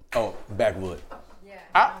Songbird. Oh, backwood.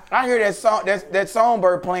 I hear that song that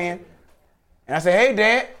Songbird playing, and I say, hey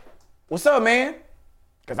Dad, what's up, man?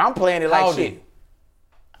 Cause I'm playing it like How old shit. you?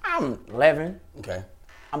 I'm 11. Okay.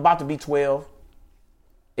 I'm about to be 12.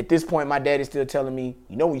 At this point, my daddy's still telling me,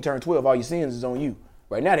 you know, when you turn 12, all your sins is on you.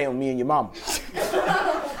 Right now, they on me and your mama.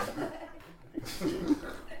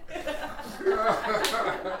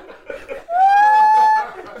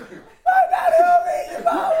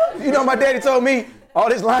 You know, my daddy told me, all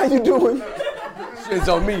this lying you doing, shit's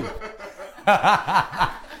on me.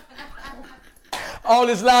 All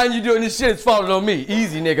this lying you doing, this shit is falling on me.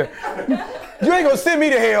 Easy, nigga. You ain't gonna send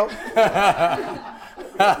me to hell.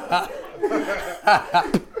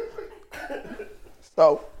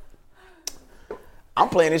 So, I'm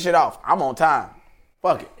playing this shit off. I'm on time.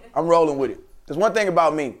 Fuck it. I'm rolling with it. There's one thing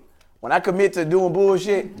about me. When I commit to doing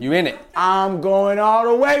bullshit, you in it. I'm going all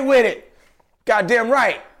the way with it. Goddamn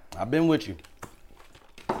right. I've been with you.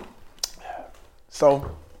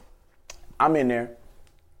 So, I'm in there.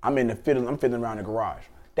 I'm fiddling around the garage.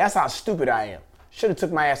 That's how stupid I am. Should have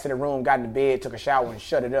took my ass to the room, got in the bed, took a shower, and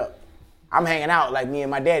shut it up. I'm hanging out like me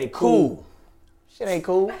and my daddy. Cool. Shit ain't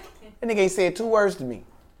cool. That nigga ain't said 2 words to me.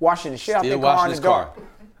 Washing the shit out the car in the dark.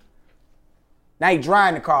 Now he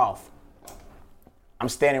drying the car off. I'm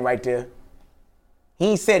standing right there. He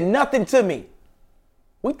ain't said nothing to me.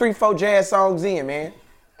 We 3-4 jazz songs in, man.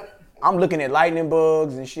 I'm looking at lightning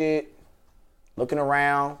bugs and shit, looking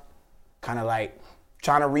around, kind of like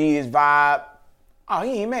trying to read his vibe. Oh,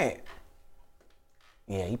 he ain't mad.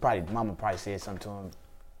 Yeah, mama probably said something to him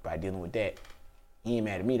by dealing with that. He ain't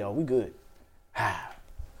mad at me though, we good. I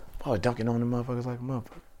was dunking on the motherfuckers like a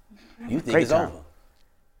motherfucker. You think it's over.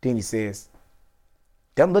 Then he says,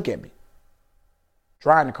 don't look at me.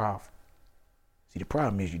 Drying the car off. See, the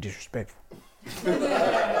problem is you disrespectful.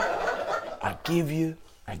 I give you,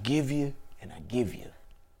 and I give you.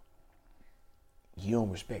 You don't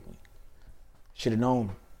respect me. Should have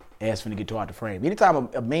known ass finna get tore out the frame. Anytime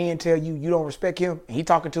a man tell you you don't respect him and he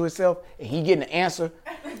talking to himself and he getting the answer,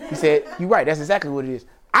 he said, you right, that's exactly what it is.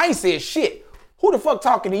 I ain't said shit. Who the fuck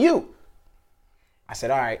talking to you? I said,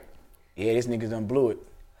 all right, yeah, this nigga done blew it.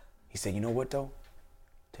 He said, you know what though?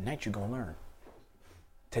 Tonight you gonna learn.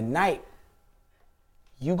 Tonight,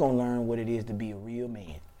 you gonna learn what it is to be a real man.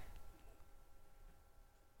 He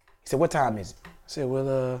said, what time is it? I said,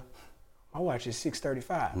 well, my watch is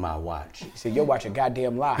 6:35. My watch. He said, your watch a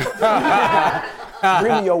goddamn lie.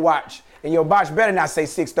 Bring me your watch. And your watch better not say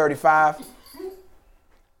 6:35.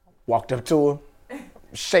 Walked up to him,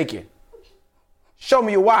 shaking. Show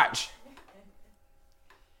me your watch.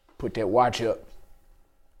 Put that watch up.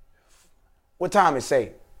 What time it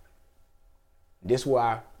say? This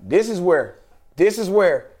is where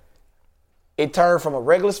it turned from a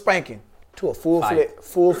regular spanking to a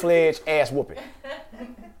full-fledged ass whooping.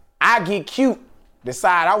 I get cute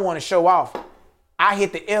decide I want to show off. I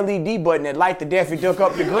hit the LED button and light the Daffy Duck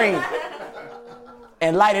up to green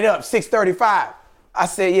and light it up, 6:35. I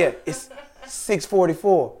said, yeah, it's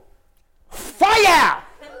 6:44. Fire!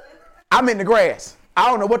 I'm in the grass. I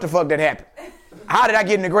don't know what the fuck that happened. How did I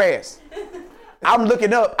get in the grass? I'm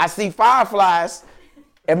looking up, I see fireflies,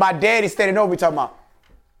 and my daddy's standing over me talking about,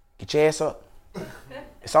 get your ass up.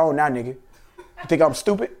 It's on now, nigga. You think I'm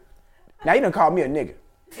stupid? Now you done called me a nigga.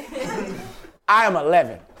 I am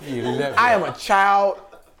 11. I am a child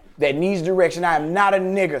that needs direction. I am not a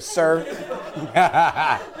nigga, sir.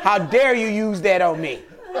 How dare you use that on me?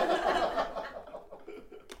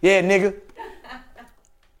 Yeah, nigga.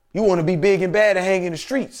 You want to be big and bad and hang in the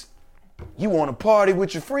streets. You want to party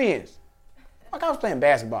with your friends. Like I was playing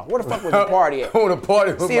basketball. Where the fuck was the party at? I want to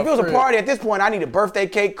party with See, if it was a party at this point, I need a birthday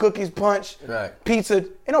cake, cookies, punch, pizza.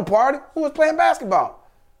 Ain't no party. Who was playing basketball?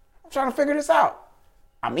 I'm trying to figure this out.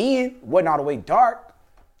 I'm in. Wasn't all the way dark.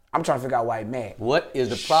 I'm trying to figure out why he's mad. What is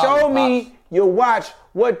the problem, Show me your watch.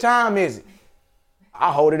 What time is it?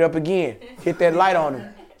 I hold it up again. Hit that light on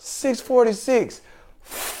him. 6:46.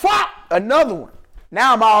 Fuck! Another one.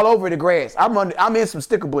 Now I'm all over the grass. I'm in some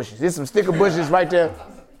sticker bushes. There's some sticker bushes right there.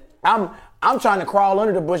 I'm trying to crawl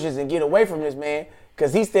under the bushes and get away from this man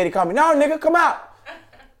because he steady calling me, no, nigga, come out.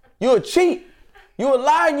 You a cheat. You a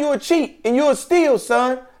lie and you a cheat. And you a steal,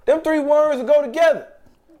 son. Them three words go together.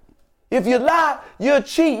 If you lie, you a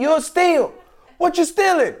cheat. You a steal. What you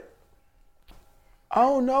stealing? I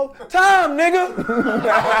don't know. Time, nigga.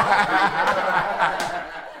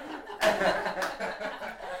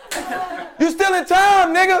 You stealing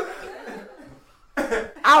time, nigga.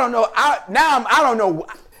 I don't know. I don't know.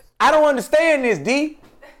 I don't understand this, D.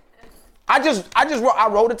 I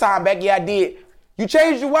wrote the time back. Yeah, I did. You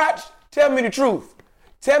changed your watch? Tell me the truth.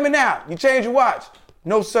 Tell me now. You changed your watch?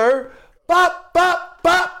 No, sir. Bop, bop,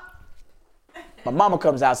 bop. My mama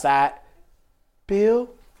comes outside. Bill,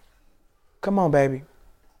 come on, baby.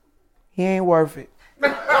 He ain't worth it.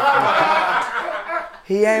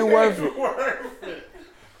 He ain't worth it.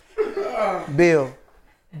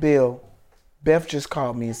 Bill, Beth just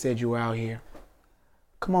called me and said you were out here.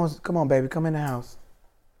 Come on, baby, come in the house.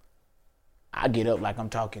 I get up like I'm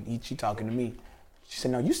talking. She talking to me. She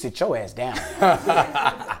said, no, you sit your ass down.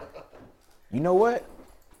 You know what?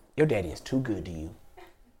 Your daddy is too good to you.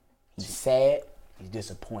 He's sad, he's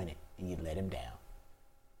disappointed, and you let him down.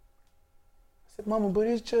 I said, Mama, but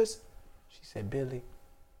it's just... She said, Billy,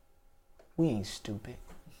 we ain't stupid.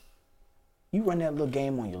 You run that little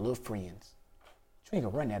game on your little friends. You ain't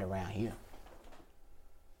gonna run that around here.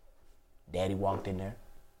 Daddy walked in there.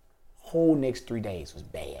 Whole next 3 days was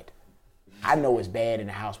bad. I know it's bad in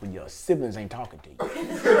the house when your siblings ain't talking to you.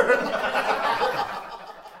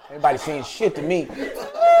 Everybody saying shit to me.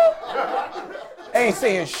 They ain't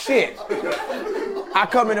saying shit. I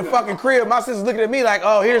come in the fucking crib, my sister's looking at me like,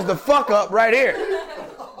 oh, here's the fuck up right here.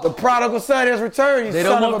 The prodigal son has returned, you They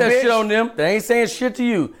son don't of want a that bitch. shit on them. They ain't saying shit to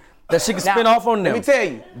you. That shit can Now, spin off on them. Let me tell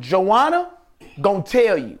you, Joanna gonna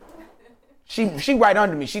tell you. She right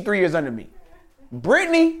under me. She 3 years under me.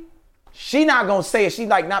 Brittany, she not gonna say it. She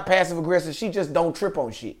like not passive aggressive. She just don't trip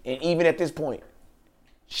on shit. And even at this point,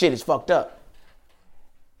 shit is fucked up.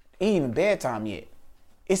 Ain't even bedtime yet.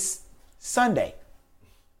 It's Sunday.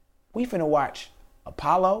 We finna watch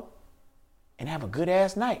Apollo and have a good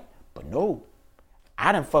ass night. But no,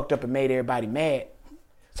 I done fucked up and made everybody mad.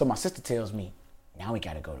 So my sister tells me, now we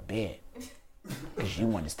gotta go to bed. Cause you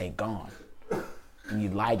want to stay gone. And you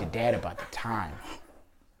lied to Dad about the time.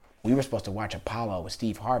 We were supposed to watch Apollo with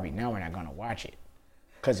Steve Harvey. Now we're not gonna watch it.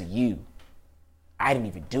 Cause of you. I didn't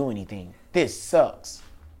even do anything. This sucks.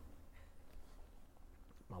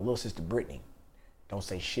 My little sister Brittany don't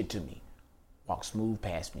say shit to me. Walks smooth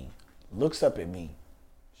past me. Looks up at me.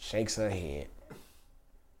 Shakes her head.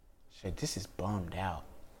 She said, this is bummed out.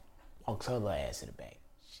 Walks her little ass to the back.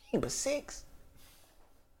 She ain't but 6.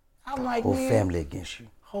 I'm like, Whole man, family against you.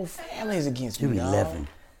 whole family is against me, You're dog. 11.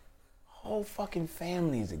 Whole fucking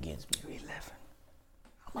family is against me. You're 11.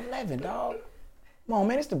 I'm 11, dog. Come on,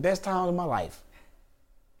 man, it's the best time of my life.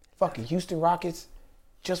 Fucking Houston Rockets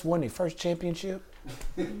just won their first championship.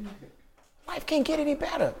 Life can't get any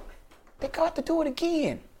better. They got to do it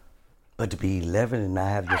again. But to be 11 and not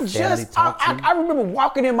have your family talk to you? I remember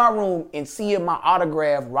walking in my room and seeing my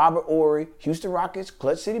autographed Robert Horry, Houston Rockets,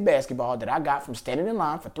 Clutch City basketball that I got from standing in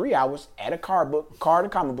line for 3 hours at a card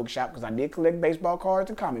and comic book shop because I did collect baseball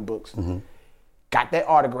cards and comic books. Mm-hmm. Got that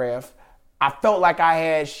autograph. I felt like I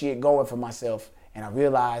had shit going for myself, and I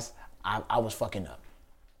realized I was fucking up.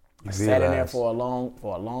 I sat in there for a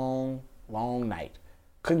long night.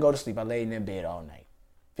 Couldn't go to sleep. I laid in that bed all night,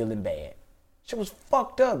 feeling bad. Shit was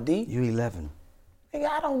fucked up, D. You're 11. Nigga,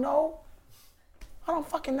 I don't know. I don't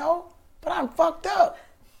fucking know. But I'm fucked up.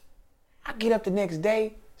 I get up the next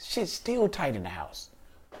day, shit's still tight in the house.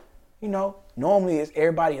 You know, normally it's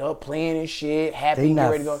everybody up playing and shit, happy, they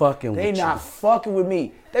not ready to go. fucking They with not you. fucking with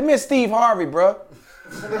me. They miss Steve Harvey, bro.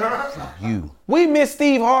 You. We miss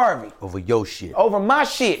Steve Harvey. Over your shit. Over my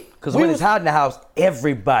shit. Because when it's hot in the house,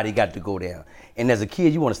 everybody got to go down. And as a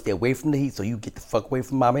kid, you want to stay away from the heat, so you get the fuck away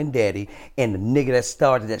from mama and daddy and the nigga that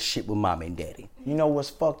started that shit with mama and daddy. You know what's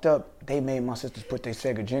fucked up? They made my sisters put their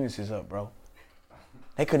Sega Genesis up, bro.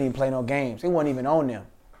 They couldn't even play no games. It wasn't even on them.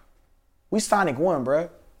 We Sonic 1, bro.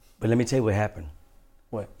 But let me tell you what happened.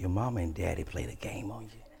 What? Your mama and daddy played a game on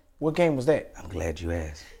you. What game was that? I'm glad you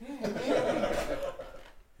asked.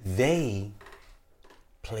 They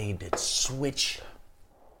played the switch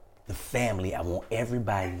the family. I want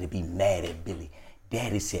everybody to be mad at Billy.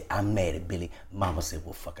 Daddy said, I'm mad at Billy. Mama said,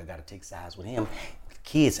 well, fuck, I gotta take sides with him.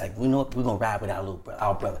 Kids like, we know what, we're gonna ride with our little brother,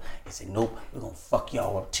 our brother. They said, nope, we're gonna fuck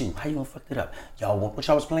y'all up too. How you gonna fuck it up? Y'all want what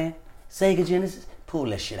y'all was playing? Sega Genesis? Pull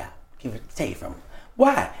that shit out. Take it from him.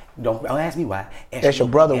 Why? Don't ask me why. That's your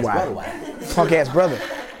brother why. Punk ass brother.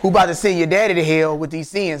 Who about to send your daddy to hell with these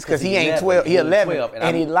sins because he ain't 12, he 11,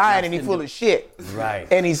 and he lying and he full of shit. Right.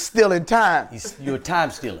 And he's stealing time. You're a time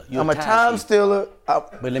stealer. I'm a time stealer.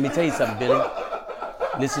 But let me tell you something, Billy.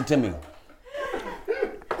 Listen to me.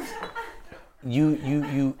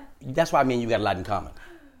 You. That's why me and you got a lot in common.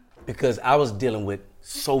 Because I was dealing with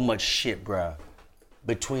so much shit, bruh,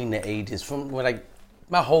 between the ages from when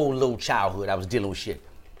my whole little childhood, I was dealing with shit.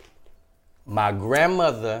 My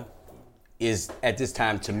grandmother is at this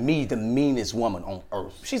time, to me, the meanest woman on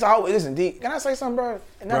earth. She's always, listen, D, can I say something, bro?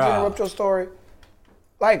 And not to interrupt your story.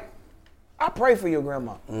 Like, I pray for your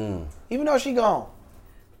grandma. Even though she gone,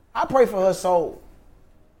 I pray for her soul.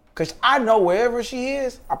 Cause I know wherever she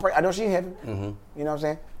is, I know she's in heaven. You know what I'm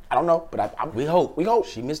saying? I don't know, but we hope. We hope.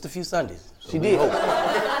 She missed a few Sundays. So she did.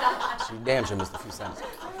 She damn sure missed a few Sundays.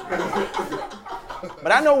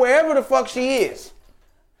 But I know wherever the fuck she is,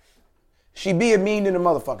 she being mean to the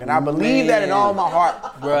motherfucker. And I believe that in all my heart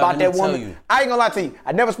about that woman. I ain't gonna lie to you.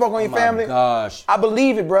 I never spoke on your family. Gosh. I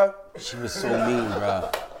believe it, bro. She was so mean, bro.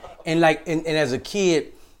 And as a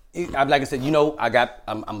kid, like I said, you know,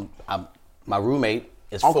 I'm my roommate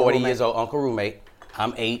is Uncle 40 roommate. Years old, Uncle Roommate.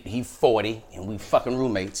 I'm 8, he 40, and we fucking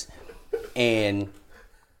roommates. And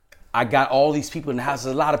I got all these people in the house.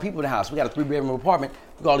 There's a lot of people in the house. We got a 3-bedroom apartment.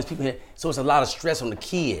 We got all these people here. So it's a lot of stress on the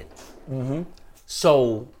kid.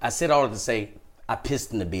 So I said all that to say, I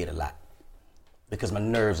pissed in the bed a lot because my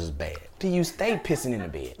nerves is bad. Do you stay pissing in the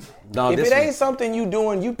bed? No, if it ain't something you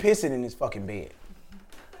doing, you pissing in this fucking bed.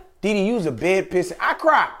 Didi, you's a bed pissing. I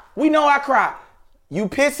cry. We know I cry. You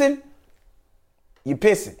pissing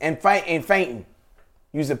and fainting.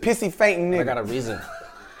 You's a pissy fainting nigga. I got a reason.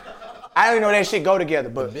 I don't even know that shit go together,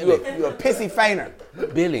 but you're a pissy fainter.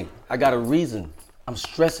 Billy, I got a reason. I'm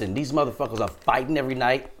stressing. These motherfuckers are fighting every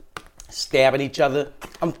night, stabbing each other.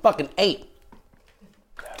 I'm fucking 8.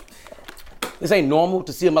 This ain't normal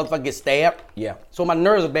to see a motherfucker get stabbed. Yeah. So my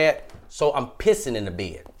nerves are bad, so I'm pissing in the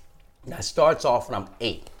bed. Now it starts off when I'm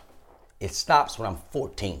 8. It stops when I'm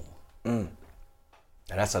 14.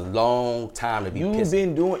 Now that's a long time to be pissing. You've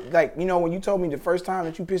been doing, like, you know, when you told me the first time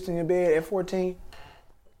that you pissed in your bed at 14,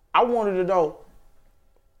 I wanted to know,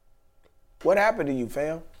 what happened to you,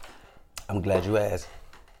 fam? I'm glad you asked.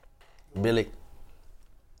 Billy,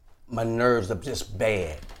 my nerves are just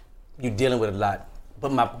bad. You're dealing with a lot.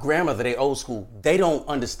 But my grandmother, they old school, they don't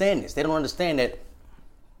understand this. They don't understand that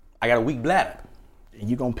I got a weak bladder.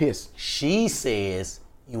 You gonna piss. She says,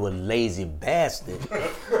 you a lazy bastard.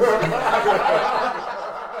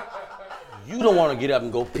 You don't want to get up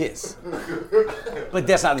and go piss. But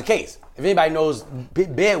that's not the case. If anybody knows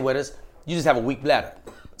bedwetters, you just have a weak bladder.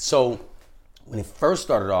 So when it first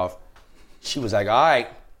started off, she was like, all right,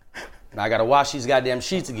 now I got to wash these goddamn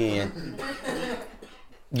sheets again.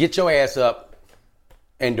 Get your ass up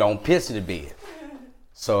and don't piss in the bed.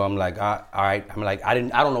 So I'm like, all right. I'm like, I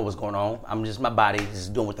don't know what's going on. I'm just, my body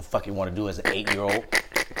just doing what the fuck it want to do as an 8-year-old,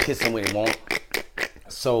 pissing when it won't.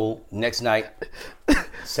 So next night,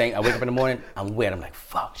 I wake up in the morning, I'm wet. I'm like,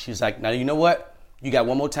 fuck. She was like, now you know what? You got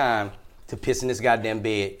one more time to piss in this goddamn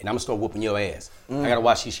bed, and I'm gonna start whooping your ass. I gotta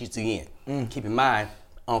wash these sheets again. Keep in mind,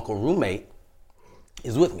 Uncle Roommate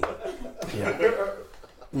is with me. Yeah.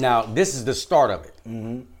 Now, this is the start of it.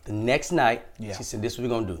 The next night, she said, this is what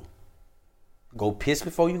we're gonna do. Go piss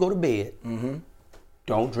before you go to bed.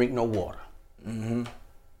 Don't drink no water.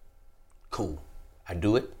 Cool. I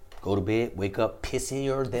do it, go to bed, wake up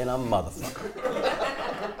pissier than a motherfucker.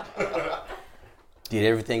 Did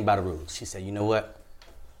everything by the rules. She said, you know what?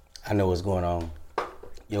 I know what's going on.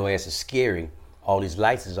 Your ass is scary all these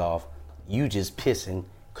lights is off. You just pissing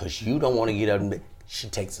because you don't want to get up. She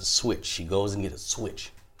takes a switch. She goes and gets a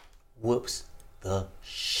switch. Whoops the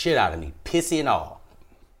shit out of me, pissy and all.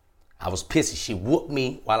 I was pissy. She whooped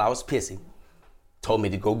me while I was pissy. Told me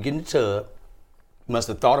to go get in the tub. Must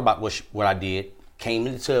have thought about what I did. Came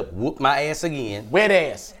in the tub, whooped my ass again. Wet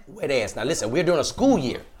ass. Wet ass. Now listen, we're doing a school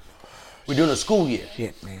year.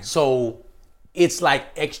 Shit, man. So it's like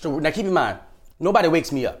extra. Now keep in mind, nobody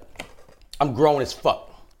wakes me up. I'm grown as fuck.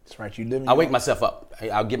 That's right, you living. I wake myself up.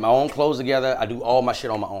 I'll get my own clothes together. I do all my shit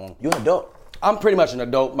on my own. You're an adult. I'm pretty much an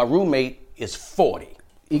adult. My roommate is 40.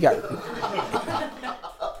 You got.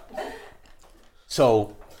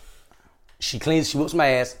 So she whoops my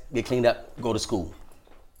ass, get cleaned up, go to school.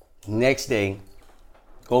 Next day,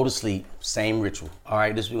 go to sleep, same ritual. All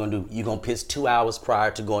right, this is what we're gonna do. You're gonna piss 2 hours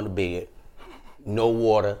prior to going to bed. No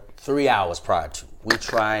water, 3 hours prior to. We're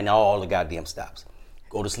trying all the goddamn stops.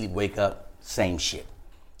 Go to sleep, wake up, same shit.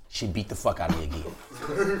 She beat the fuck out of me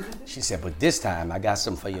again. She said, but this time I got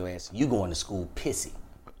something for your ass. You going to school pissy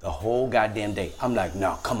the whole goddamn day. I'm like,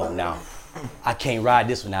 no, come on now. I can't ride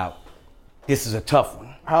this one out. This is a tough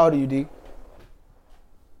one. How old are you, D?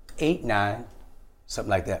 8, 9, something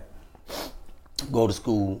like that. Go to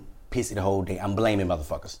school, pissy the whole day. I'm blaming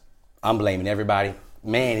motherfuckers. I'm blaming everybody.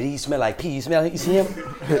 Man, he smell like pee. You see him?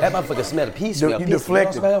 That motherfucker smell the pee. Smell You pee.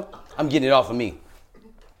 deflected. I'm getting it off of me.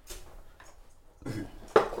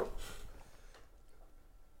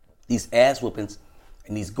 These ass whoopings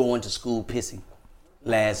and these going to school pissy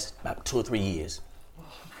last about 2 or 3 years.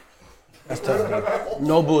 That's tough, dude.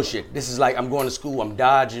 No bullshit. This is like I'm going to school, I'm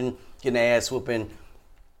dodging, getting an ass whooping.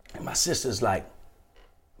 And my sister's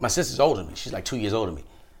older than me. She's like 2 years older than me.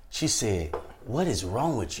 She said, what is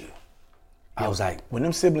wrong with you? I was like, when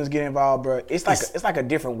them siblings get involved, bro, it's like a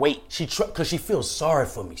different weight. Because she feels sorry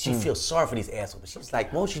for me. She feels sorry for these assholes. She's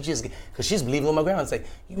like, won't you just, because she's believing on my grandma and say,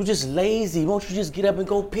 you just lazy. Won't you just get up and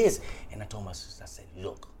go piss? And I told my sister, I said,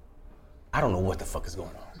 look, I don't know what the fuck is going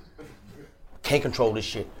on. Can't control this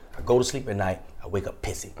shit. I go to sleep at night. I wake up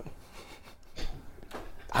pissy.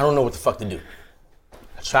 I don't know what the fuck to do.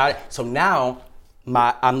 I tried it. So now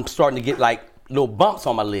I'm starting to get like little bumps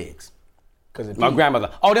on my legs. Cause my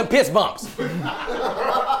grandmother, them piss bumps.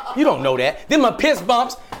 You don't know that. Them are piss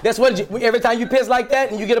bumps. That's what, every time you piss like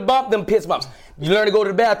that and you get a bump, them piss bumps. You learn to go to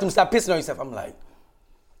the bathroom, stop pissing on yourself. I'm like,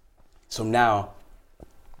 so now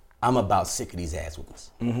I'm about sick of these ass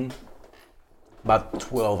whoopings. Mm-hmm. About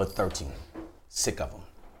 12 or 13, sick of them.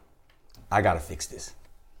 I gotta fix this.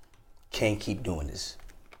 Can't keep doing this.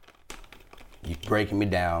 You're breaking me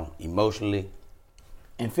down emotionally.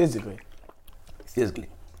 And physically. Physically.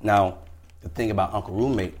 Now, the thing about Uncle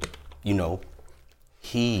Roommate,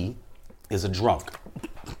 he is a drunk.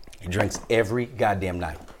 He drinks every goddamn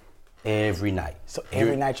night. Every night. So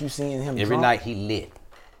every night you seeing him Every drunk? night he lit.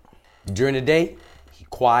 During the day, he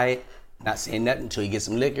quiet, not saying nothing until he gets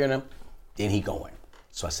some liquor in him, then he going.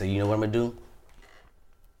 So I said, you know what I'm gonna do?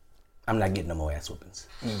 I'm not getting no more ass whoopings.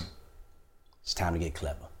 It's time to get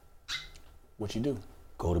clever. What you do?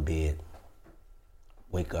 Go to bed,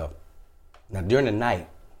 wake up. Now during the night,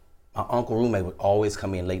 my Uncle Roommate would always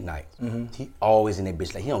come in late night. Mm-hmm. He always in that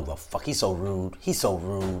bitch like, he don't give a fuck. He's so rude. He's so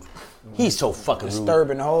fucking rude.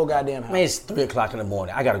 Disturbing the whole goddamn house. Man, it's 3 o'clock in the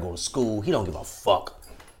morning. I gotta go to school. He don't give a fuck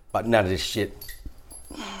about none of this shit.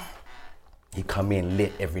 He come in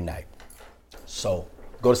lit every night. So,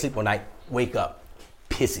 go to sleep one night, wake up,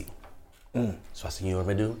 pissy. So I said, you know what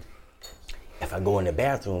I'm gonna do? If I go in the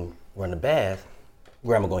bathroom, run the bath,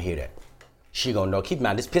 Grandma gonna hear that. She gonna know. Keep in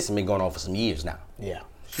mind, this pissing been going on for some years now. Yeah.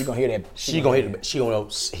 She gonna hear that. She gonna know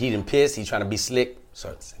he done pissed, he trying to be slick.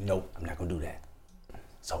 So I said, nope, I'm not gonna do that.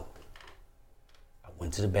 So I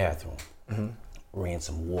went to the bathroom, ran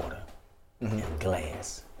some water in a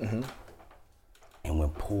glass, and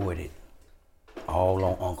went poured it all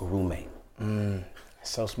on Uncle Roommate.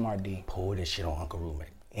 So smart, D. Poured this shit on Uncle Roommate.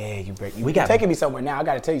 Yeah, you taking me somewhere now. I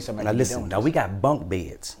gotta tell you something. Now listen, now we got bunk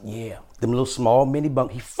beds. Yeah. Them little small mini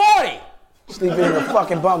bunk. He 40! Sleeping in a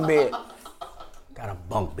fucking bunk bed. Got a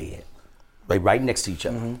bunk bed. Right next to each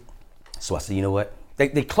other. So I said, you know what? They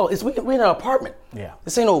close. We're in an apartment. Yeah.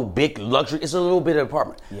 This ain't no big luxury. It's a little bit of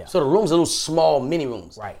apartment. Yeah. So the rooms are little small mini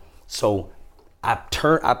rooms. Right. So I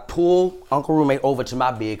pull Uncle Roommate over to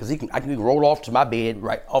my bed because I can roll off to my bed,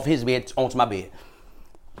 right off his bed onto my bed.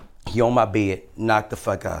 He on my bed, knocked the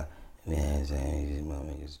fuck out. Man, these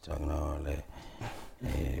motherfuckers talking all that.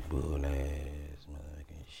 Hey, bull ass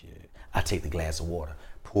motherfucking shit. I take the glass of water,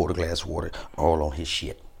 pour the glass of water all on his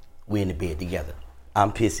shit. We in the bed together.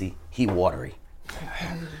 I'm pissy, he watery.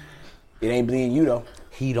 It ain't bleeding you though.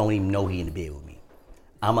 He don't even know he in the bed with me.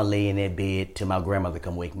 I'ma lay in that bed till my grandmother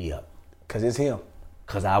come wake me up. Cause it's him.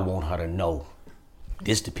 Cause I want her to know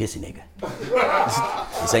this the pissy nigga.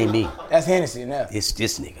 This ain't me. That's Hennessy enough. It's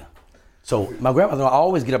this nigga. So my grandmother, I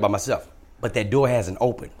always get up by myself, but that door hasn't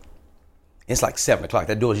opened. It's like 7 o'clock.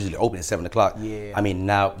 That door is usually open at 7 o'clock. Yeah. I mean,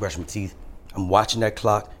 now brush my teeth. I'm watching that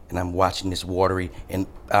clock and I'm watching this watery and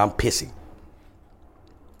I'm pissy.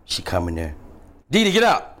 She come in there. Didi, get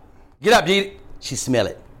up. Get up, Didi. She smell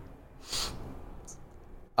it.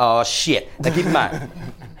 Oh, shit. Now keep in mind,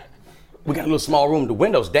 we got a little small room, the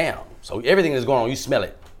window's down. So everything that's going on, you smell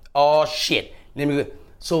it. Oh, shit.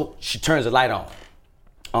 So she turns the light on.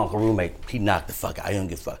 Uncle roommate, he knocked the fuck out. He don't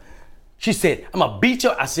give a fuck. She said, I'm gonna beat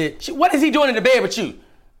you. I said, what is he doing in the bed with you?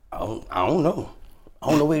 I don't know. I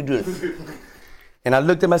don't know what he doing. And I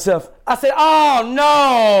looked at myself. I said,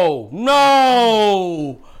 oh,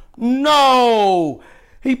 no.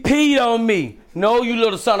 He peed on me. No, you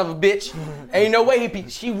little son of a bitch. Ain't no way he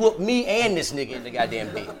peed. She whooped me and this nigga in the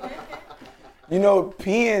goddamn bed. You know,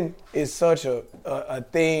 peeing is such a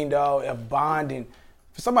thing, dog, of bonding.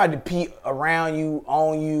 For somebody to pee around you,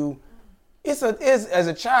 on you, it's as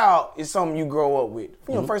a child, it's something you grow up with.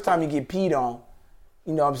 You know, first time you get peed on,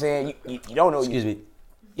 you know what I'm saying? You don't know. Excuse me.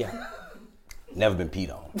 Yeah. Never been peed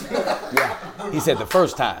on. Yeah. He said the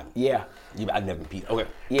first time. Yeah. I've never been peed. Okay.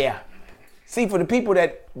 Yeah. See, for the people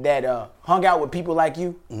that hung out with people like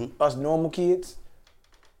you, us normal kids,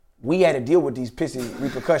 we had to deal with these pissy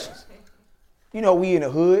repercussions. You know, we in the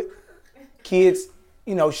hood, kids,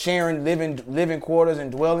 you know, sharing living quarters and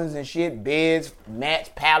dwellings and shit, beds, mats,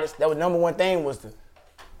 pallets. That was number one thing was to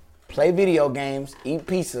play video games, eat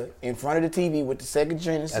pizza in front of the TV with the Sega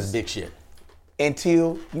Genesis. That's big shit.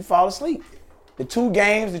 Until you fall asleep. The 2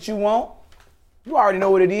 games that you want, you already know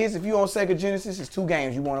what it is. If you on Sega Genesis, it's 2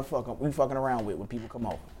 games you want to we fucking around with when people come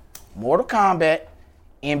over. Mortal Kombat,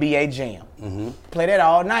 NBA Jam. Play that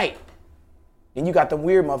all night. Then you got the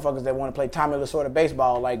weird motherfuckers that want to play Tommy Lasorda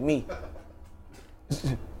baseball like me.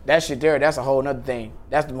 That shit there, that's a whole nother thing.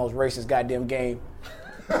 That's the most racist goddamn game.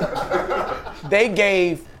 They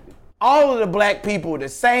gave all of the black people the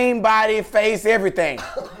same body, face, everything.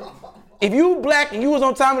 If you black and you was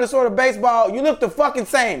on Tommy Lasorda baseball, you look the fucking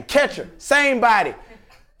same. Catcher, same body.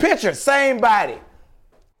 Pitcher, same body.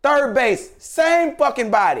 Third base, same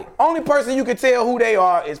fucking body. Only person you can tell who they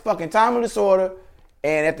are is fucking Tommy Lasorda,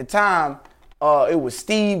 and at the time, it was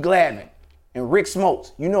Steve Gladman and Rick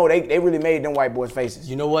Smokes. You know, they really made them white boys' faces.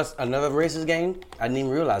 You know what's another racist game? I didn't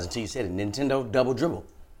even realize until you said it. Nintendo Double Dribble.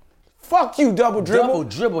 Fuck you, Double Dribble. Double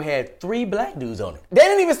Dribble had 3 black dudes on it. They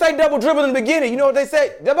didn't even say Double Dribble in the beginning. You know what they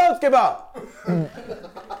said? Jabosketball.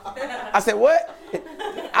 I said, what?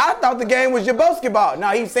 I thought the game was Jabosketball. No,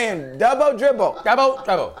 he's saying Double Dribble. Double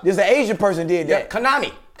Dribble. This an Asian person did that. Yeah,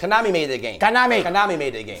 Konami made that game. Konami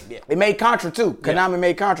made that game, yeah. They made Contra too. Konami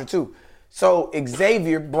made Contra too. So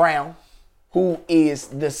Xavier Brown, who is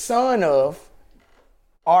the son of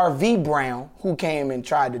R.V. Brown, who came and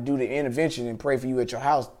tried to do the intervention and pray for you at your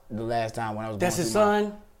house the last time when I was That's his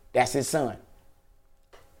son? That's his son.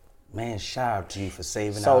 Man, shout out to you for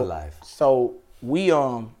saving our life. So we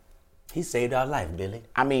He saved our life, Billy.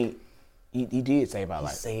 I mean, he did save our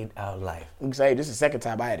life. He saved our life. You can say this is the second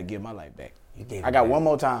time I had to give my life back. You gave I got one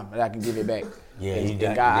more time that I can give it back. Yeah, and you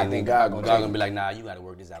got. I think God gonna be like, nah, you got to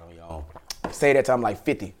work this out on your own. Say that till I'm like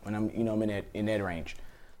 50 when I'm in that range.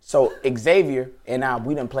 So Xavier and I,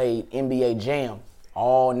 we done played NBA Jam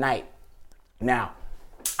all night. Now,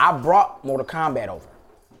 I brought Mortal Kombat over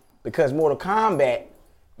because Mortal Kombat,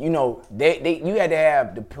 you know, you had to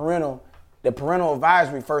have the parental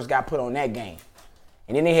advisory first got put on that game.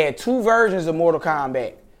 And then they had 2 versions of Mortal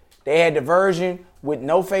Kombat. They had the version with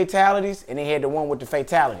no fatalities, and they had the one with the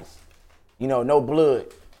fatalities. You know, no blood,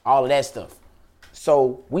 all of that stuff.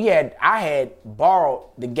 So I had borrowed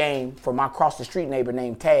the game from my across the street neighbor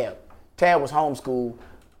named Tab. Tab was homeschooled.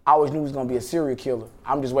 I always knew he was gonna be a serial killer.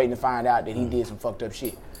 I'm just waiting to find out that he did some fucked up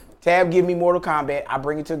shit. Tab give me Mortal Kombat. I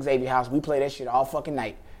bring it to Xavier's house. We play that shit all fucking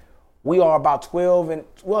night. We are about 12 we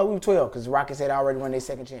were 12 because the Rockets had already won their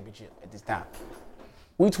second championship at this time.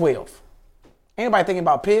 We 12. Anybody thinking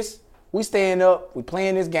about piss? We staying up. We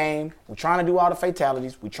playing this game. We trying to do all the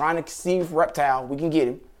fatalities. We trying to see if Reptile, we can get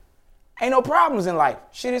him. Ain't no problems in life.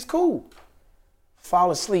 Shit is cool.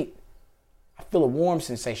 Fall asleep. I feel a warm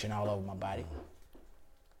sensation all over my body.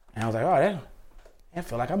 And I was like, oh, that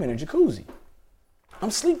feel like I'm in a jacuzzi.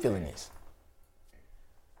 I'm sleep feeling this.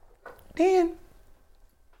 Then,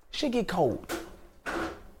 shit get cold.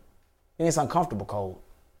 Then it's uncomfortable cold.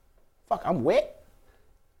 Fuck, I'm wet.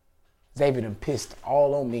 Xavier done pissed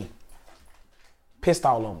all on me. Pissed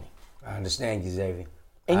all on me. I understand you, Xavier.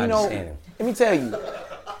 And you know, let me tell you,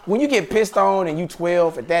 when you get pissed on and you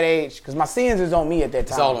 12 at that age, because my sins is on me at that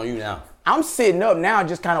time. It's all on you now. I'm sitting up now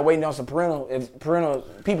just kind of waiting on some parental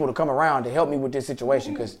people to come around to help me with this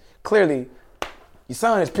situation because clearly your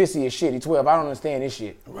son is pissy as shit. He's 12. I don't understand this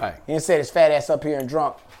shit. Right. He done set his fat ass up here and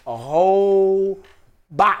drunk a whole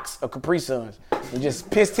box of Capri Suns and just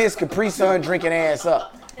pissed his Capri Sun drinking ass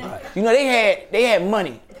up. Right. You know, they had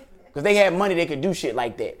money because they had money they could do shit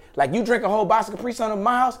like that. Like you drink a whole box of Capri Sun in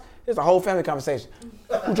my house, it's a whole family conversation.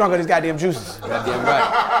 Who drunk all these goddamn juices? Goddamn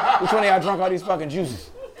right. Which one of y'all drunk all these fucking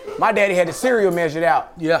juices? My daddy had the cereal measured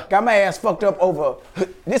out. Yeah. Got my ass fucked up over,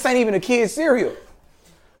 this ain't even a kid's cereal.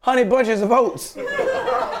 100 bunches of oats.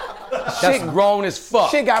 That's shit, grown as fuck.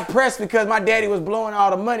 Shit got pressed because my daddy was blowing all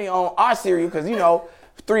the money on our cereal because, you know,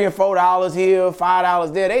 $3 and $4 here,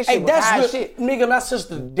 $5 there. They shit was high shit. Nigga, my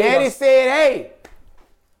sister. Daddy said, hey,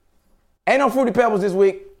 ain't no Fruity Pebbles this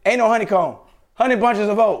week. Ain't no honeycomb. 100 bunches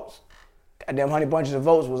of oats. Goddamn 100 bunches of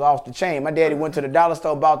oats was off the chain. My daddy went to the dollar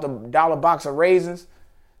store, bought the dollar box of raisins.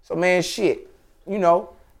 So, man, shit, you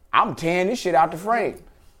know, I'm tearing this shit out the frame.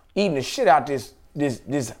 Eating the shit out this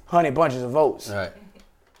 100 bunches of oats. Right.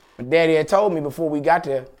 My daddy had told me before we got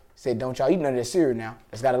there, he said, don't y'all eat none of that cereal now.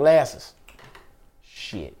 It's got to last us.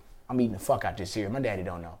 Shit, I'm eating the fuck out this cereal. My daddy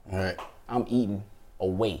don't know. Right. I'm eating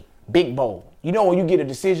away. Big bowl. You know when you get a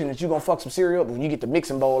decision that you're going to fuck some cereal up, when you get the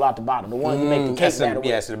mixing bowl out the bottom, the one you make the cake batter with.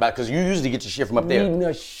 Yeah, that's about because you usually get your shit from up there. Eating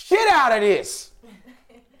the shit out of this.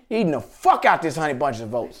 Eating the fuck out this 100 bunches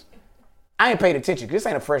of oats. I ain't paid attention because this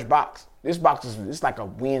ain't a fresh box. This box it's like a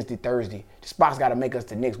Wednesday, Thursday. This box got to make us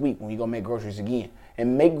to next week when you go make groceries again.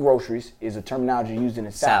 And make groceries is a terminology used in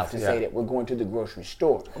the South to say that we're going to the grocery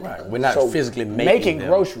store. Right. We're not physically making them.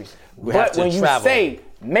 Groceries. But when you say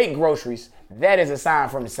make groceries, that is a sign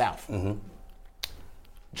from the South. Mm-hmm.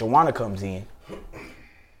 Joanna comes in.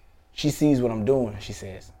 She sees what I'm doing. She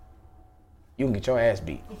says, you can get your ass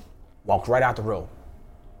beat. Walks right out the road.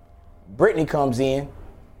 Brittany comes in.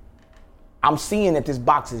 I'm seeing that this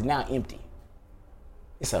box is now empty.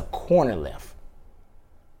 It's a corner left.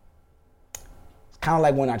 It's kind of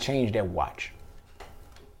like when I changed that watch.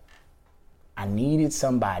 I needed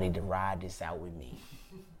somebody to ride this out with me.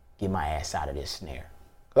 Get my ass out of this snare.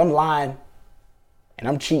 'Cause I'm lying and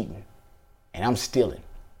I'm cheating and I'm stealing.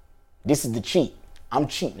 This is the cheat. I'm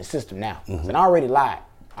cheating the system now. Mm-hmm. And I already lied.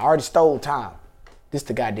 I already stole time. This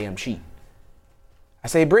the goddamn cheat. I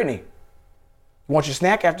say, Brittany, you want your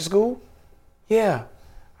snack after school? Yeah,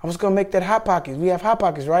 I was gonna make that Hot Pockets. We have Hot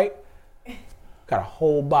Pockets, right? Got a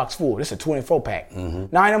whole box full. This is a 24 pack. Mm-hmm.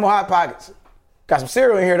 Now ain't no more Hot Pockets. Got some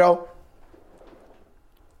cereal in here though.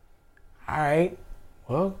 All right,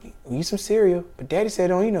 well, we eat some cereal, but Daddy said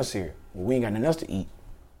don't eat no cereal. Well, we ain't got nothing else to eat.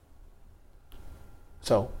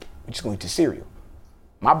 So, we're just gonna eat the cereal.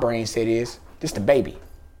 My brain said this the baby.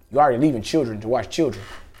 You already leaving children to watch children.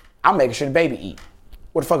 I'm making sure the baby eat.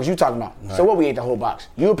 What the fuck is you talking about? Right. So what we ate the whole box?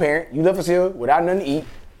 You a parent, you left us here without nothing to eat.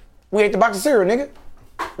 We ate the box of cereal, nigga.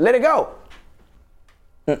 Let it go.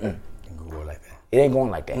 It ain't gonna go like that. It ain't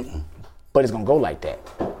going like that. But it's gonna go like that.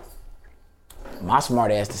 My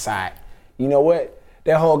smart ass decide, you know what?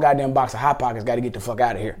 That whole goddamn box of Hot Pockets gotta get the fuck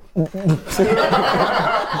out of here.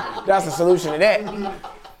 That's the solution to that.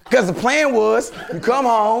 Because the plan was, you come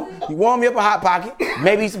home, you warm me up a Hot Pocket,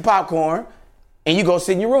 maybe eat some popcorn, and you go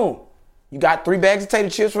sit in your room. You got 3 bags of tater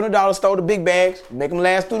chips from the dollar store, the big bags, make them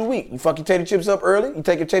last through the week. You fuck your tater chips up early, you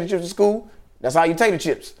take your tater chips to school, that's all your tater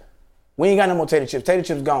chips. We ain't got no more tater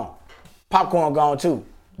chips gone. Popcorn gone too.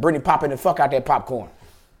 Brittany popping the fuck out that popcorn.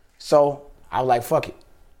 So I was like, fuck it,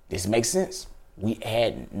 this makes sense. We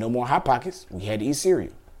had no more Hot Pockets, we had to eat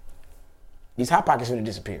cereal. These Hot Pockets gonna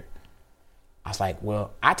disappear. I was like,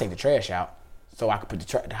 well, I take the trash out so I could put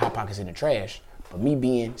the Hot Pockets in the trash, but me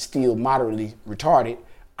being still moderately retarded,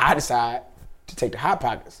 I decide to take the Hot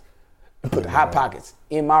Pockets and put the Hot Pockets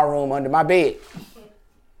in my room under my bed.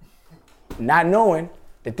 Not knowing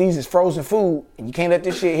that these is frozen food and you can't let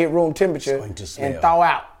this shit hit room temperature and thaw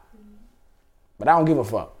out. But I don't give a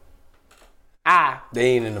fuck.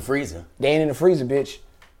 They ain't in the freezer. They ain't in the freezer, bitch.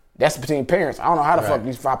 That's between parents. I don't know how the fuck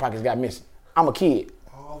these Hot Pockets got missing. I'm a kid.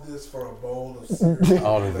 All this for a bowl of cereal.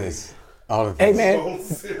 All of this. Hey, man.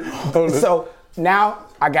 So now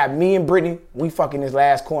I got me and Brittany, we fucking this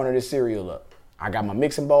last corner of this cereal up. I got my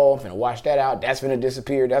mixing bowl, I'm finna wash that out. That's finna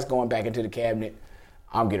disappear. That's going back into the cabinet.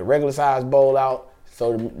 I'm gonna get a regular size bowl out.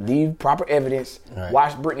 So to leave proper evidence,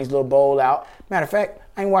 wash Brittany's little bowl out. Matter of fact,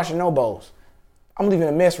 I ain't washing no bowls. I'm leaving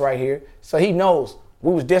a mess right here. So he knows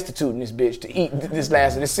we was destituting this bitch to eat this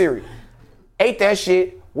last of this cereal. Ate that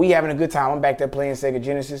shit. We having a good time. I'm back there playing Sega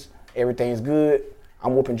Genesis. Everything's good.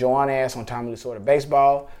 I'm whooping Joanna's ass on Tommy Lasorda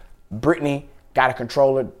baseball. Brittany got a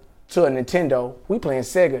controller, to a Nintendo. We playing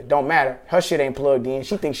Sega. Don't matter. Her shit ain't plugged in.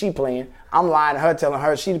 She thinks she playing. I'm lying to her, telling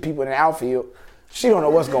her she the people in the outfield. She don't know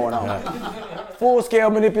what's going on. Full scale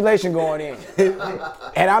manipulation going in.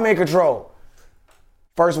 And I'm in control.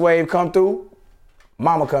 First wave come through.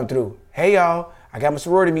 Mama come through. Hey y'all, I got my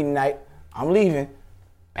sorority meeting tonight. I'm leaving.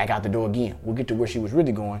 Back out the door again. We'll get to where she was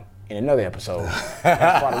really going in another episode.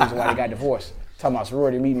 That's part of the reason why they got divorced. Talking about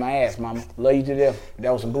sorority meeting my ass, mama. Love you to death.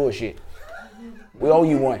 That was some bullshit. We owe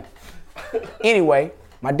you one. Anyway,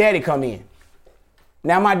 my daddy come in.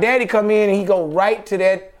 Now my daddy come in and he go right to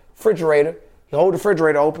that refrigerator. He hold the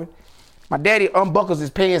refrigerator open. My daddy unbuckles his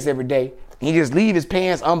pants every day. He just leave his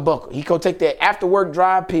pants unbuckled. He go take that after work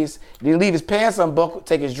drive piss, then leave his pants unbuckled,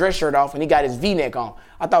 take his dress shirt off, and he got his V-neck on.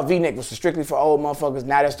 I thought V-neck was strictly for old motherfuckers.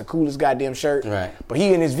 Now that's the coolest goddamn shirt. Right. But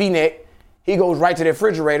he in his V-neck, he goes right to the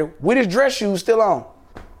refrigerator with his dress shoes still on.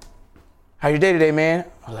 How your day today, man?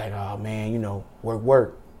 I was like, oh man,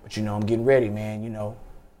 work. But I'm getting ready, man,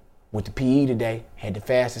 Went to PE today, had the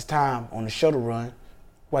fastest time on the shuttle run.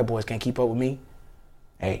 White boys can't keep up with me.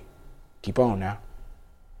 Hey, keep on now.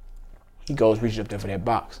 He goes, reaches up there for that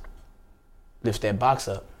box. Lifts that box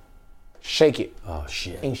up. Shake it. Oh,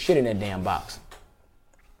 shit. Ain't shit in that damn box.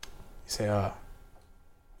 He said,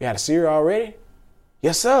 you had a cereal already?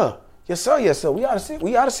 Yes, sir. Yes, sir. Yes, sir. We out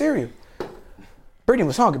of cereal. Brittany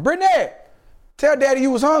was hungry. Brittany, tell daddy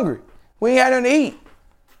you was hungry. We ain't had nothing to eat.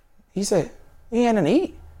 He said, you ain't had nothing to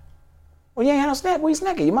eat? Well, you ain't had no snack. Where you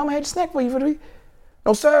snacking? Your mama had a snack for you for the week?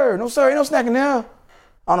 No, sir. No, sir. Ain't no snacking now.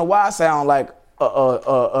 I don't know why I sound like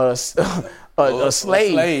a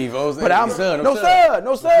slave. But I'm no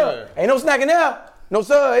sir. Ain't no snacking now. No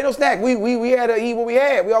sir, ain't no snack. We had to eat what we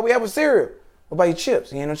had. All we had was cereal. What about your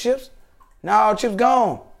chips? You ain't no chips? No, chips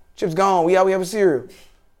gone. Chips gone. All we have was cereal.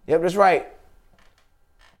 Yep, that's right.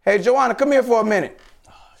 Hey Joanna, come here for a minute.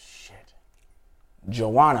 Oh shit.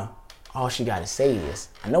 Joanna, all she gotta say is,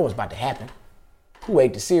 I know what's about to happen. Who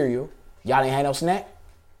ate the cereal? Y'all ain't had no snack?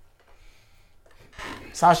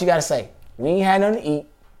 That's all she gotta say. We ain't had nothing to eat.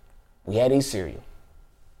 We had to eat cereal.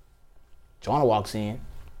 Joanna walks in.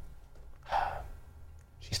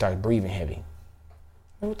 She starts breathing heavy.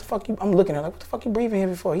 What the fuck I'm looking at her like, what the fuck you breathing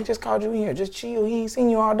heavy for? He just called you in here. Just chill. He ain't seen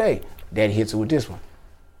you all day. Daddy hits her with this one.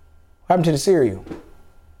 What happened to the cereal?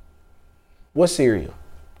 What cereal?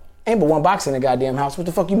 Ain't but one box in the goddamn house. What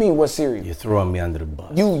the fuck you mean, what cereal? You're throwing me under the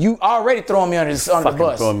bus. You already throwing me under the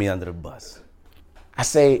bus. Throwing me under the bus. I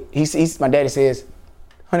say, my daddy says,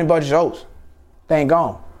 Honey Bunches of Oats. They ain't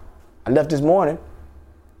gone. I left this morning. There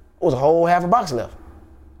was a whole half a box left.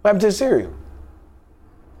 What happened to the cereal?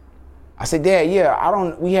 I said, Dad,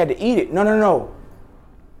 we had to eat it. No.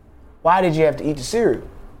 Why did you have to eat the cereal?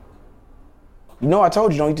 I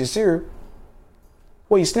told you don't eat the cereal.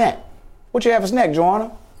 What you snack? What you have for snack,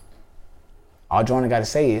 Joanna? All Joanna got to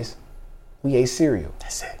say is, we ate cereal.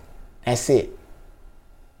 That's it.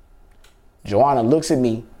 Joanna looks at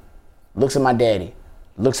me, looks at my daddy,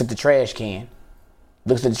 looks at the trash can,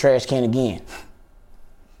 looks at the trash can again.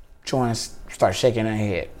 Joanna starts shaking her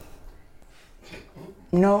head.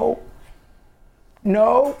 No.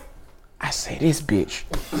 I say, this bitch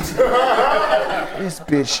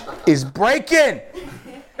is breaking.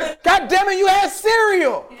 God damn it, you had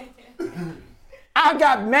cereal. I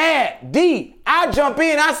got mad. I jump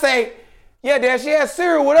in, I say, yeah, Dad, she had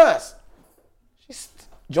cereal with us.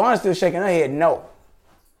 Joanna's still shaking her head, no.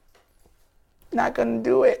 Not gonna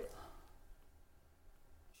do it.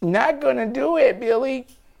 Not gonna do it, Billy.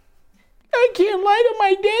 I can't lie to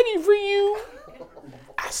my daddy for you.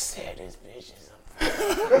 I said this bitch is a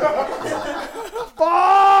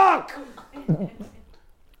fuck.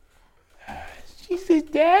 She says,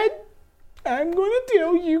 Dad, I'm gonna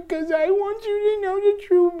tell you because I want you to know the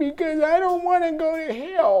truth because I don't want to go to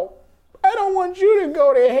hell. I don't want you to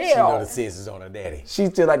go to hell. She know the sins is on her daddy. She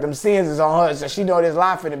still like them sins is on her, so she know this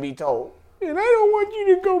lie finna be told. And I don't want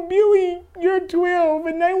you to go, Billy, you're 12,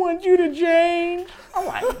 and I want you to change. I'm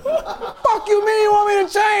like, fuck you mean you want me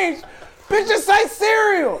to change? Bitch, just say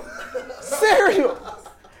cereal. Cereal.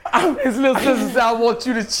 His little sister said, I want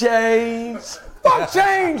you to change. Fuck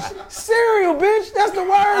change. Cereal, bitch. That's the word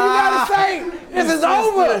you gotta say. This is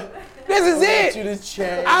over. This is it. I want you to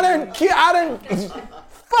change. I done,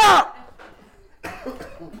 fuck.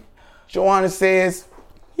 Joanna says,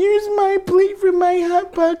 here's my plate from my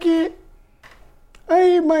Hot Pocket. I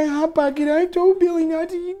ate my Hot Pocket. I told Billy not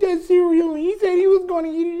to eat that cereal, and he said he was going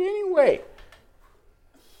to eat it anyway.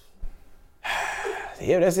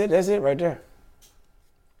 Yeah, that's it right there.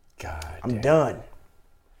 God I'm done.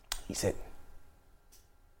 He said,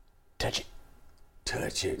 touch it.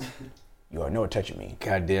 Touch it. You already know what touch it means.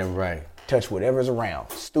 Goddamn right. touch whatever's around.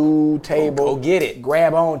 Stool, table. Go get it.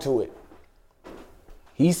 Grab onto it.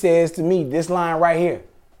 He says to me, this line right here,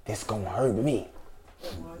 this gonna hurt me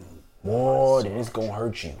more than it's gonna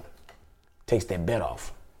hurt you. Takes that bet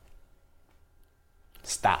off.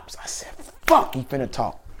 Stops. I said, fuck, he finna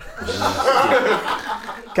talk.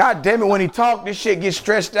 God damn it, when he talk, this shit gets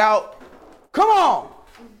stretched out. Come on.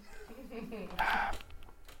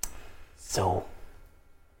 So,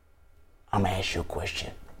 I'm gonna ask you a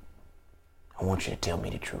question. I want you to tell me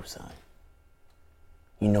the truth, son.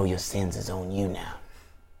 You know your sins is on you now.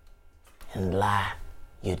 And lie,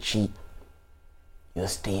 you cheat, you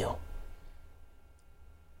steal.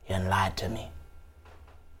 You done lied to me.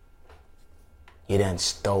 You done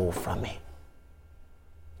stole from me.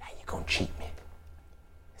 Now you gonna cheat me.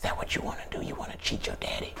 Is that what you wanna do? You wanna cheat your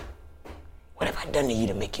daddy? What have I done to you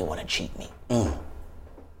to make you wanna cheat me?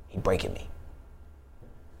 He breaking me.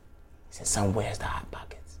 He said, son, where's the Hot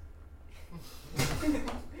Pockets?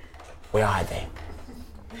 Where are they?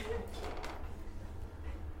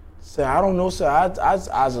 So I don't know, sir.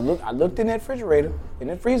 I looked in that refrigerator, in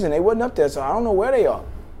that freezer, and they wasn't up there, so I don't know where they are.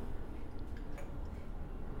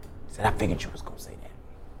 He said, I figured you was gonna say that.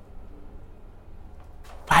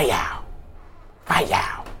 Fire!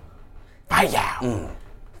 Fire! Fire!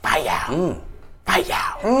 Fire!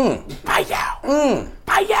 Fire! Fire!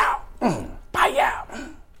 Fire! Fire!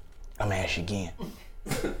 I'm gonna ask you again.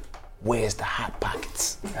 Where's the Hot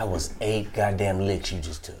Pockets? That was 8 goddamn licks you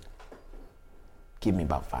just took. Give me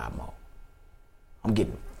about 5 more. I'm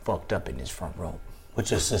getting fucked up in this front room. What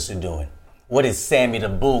your sister doing? What is Sammy the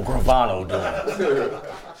Bull Gravano doing?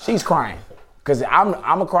 She's crying. Because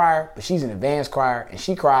I'm a crier, but she's an advanced crier, and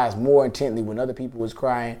she cries more intently when other people is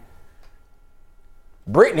crying.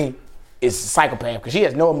 Brittany is a psychopath because she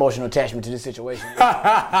has no emotional attachment to this situation.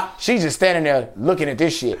 She's just standing there looking at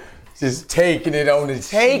this shit. Just taking it on the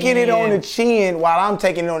chin. Taking it on the chin while I'm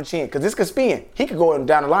taking it on the chin. Because this could spin. He could go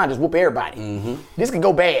down the line and just whoop everybody. This could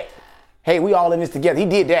go bad. Hey, we all in this together. He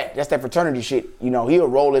did that. That's that fraternity shit. You know, he'll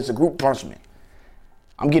roll as a group punishment.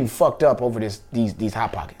 I'm getting fucked up over these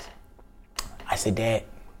Hot Pockets. I said, Dad,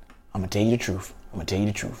 I'm going to tell you the truth. I'm going to tell you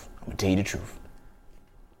the truth. I'm going to tell you the truth.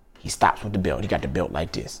 He stops with the belt. He got the belt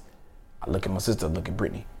like this. I look at my sister, look at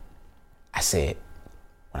Brittany. I said,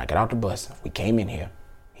 when I got out the bus, we came in here.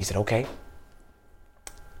 He said, okay.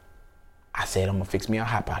 I said, I'm gonna fix me a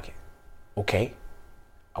Hot Pocket. Okay.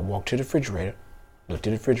 I walked to the refrigerator, looked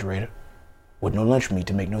at the refrigerator, with no lunch meat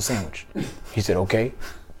to make no sandwich. He said, okay.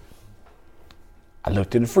 I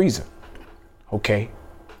looked in the freezer. Okay.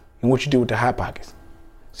 And what you do with the Hot Pockets?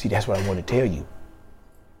 See, that's what I want to tell you.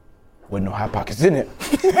 Wasn't no Hot Pockets in it.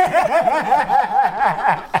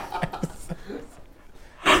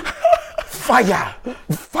 Fire!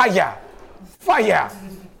 Fire! Fire!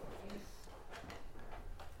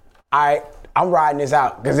 I'm riding this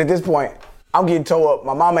out because at this point, I'm getting tore up.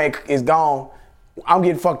 My mama is gone. I'm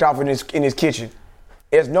getting fucked off in this kitchen.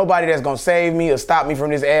 There's nobody that's gonna save me or stop me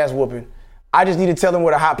from this ass whooping. I just need to tell them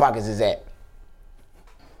where the Hot Pockets is at.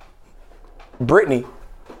 Brittany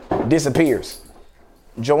disappears.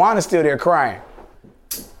 Joanna's still there crying.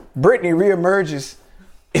 Brittany reemerges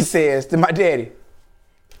and says to my daddy,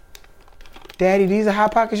 Daddy, these are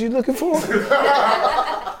Hot Pockets you looking for?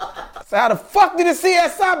 So how the fuck did the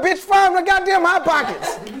CSI bitch find the goddamn Hot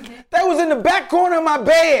Pockets? They was in the back corner of my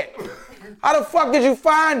bed. How the fuck did you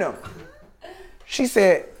find them? She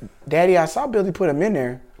said, Daddy, I saw Billy put them in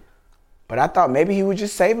there, but I thought maybe he was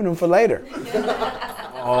just saving them for later.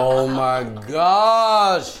 Oh my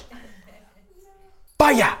gosh.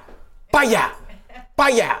 Fire! Fire!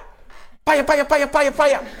 Fire! Fire, fire, fire, fire,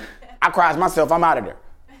 fire! I cries myself, I'm out of there.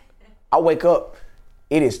 I wake up,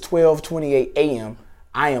 it is 12:28 a.m.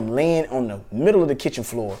 I am laying on the middle of the kitchen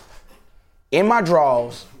floor, in my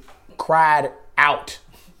drawers, cried out.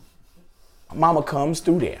 My mama comes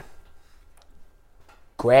through there,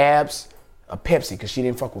 grabs a Pepsi, because she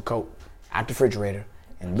didn't fuck with Coke, out the refrigerator,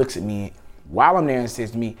 and looks at me while I'm there and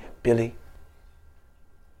says to me, Billy,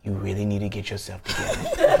 you really need to get yourself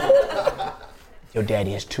together. Your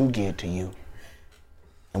daddy is too good to you,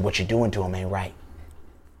 and what you're doing to him ain't right.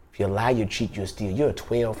 If you lie, you cheat, you steal. You're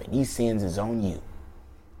 12 and these sins is on you.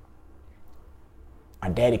 My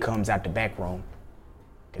daddy comes out the back room.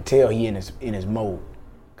 Can tell he in his mode.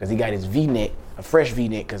 Cause he got his V-neck, a fresh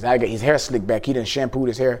V-neck, cause I got his hair slicked back. He done shampooed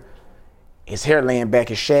his hair. His hair laying back,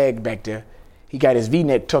 his shag back there. He got his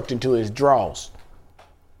V-neck tucked into his drawers.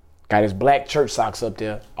 Got his black church socks up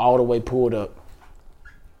there, all the way pulled up.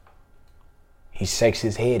 He shakes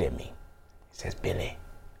his head at me. He says, Billy,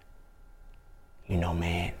 you know,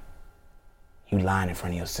 man, you lying in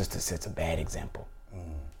front of your sister sets a bad example.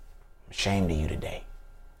 I'm ashamed of you today.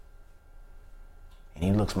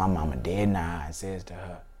 And he looks my mama dead in the eye and says to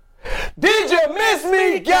her, "Did you miss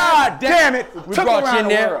me? God damn it!" We brought you in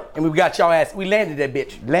there, and we got y'all ass. We landed that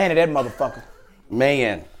bitch. Landed that motherfucker.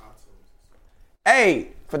 Man. Hey,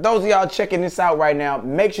 for those of y'all checking this out right now,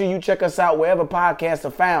 make sure you check us out wherever podcasts are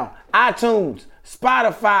found. iTunes,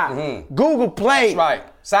 Spotify, Google Play. That's right.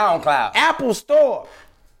 SoundCloud. Apple Store.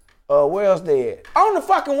 Where else they at? On the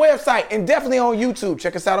fucking website and definitely on YouTube.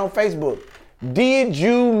 Check us out on Facebook. Did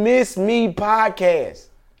You Miss Me Podcast.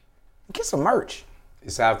 Get some merch.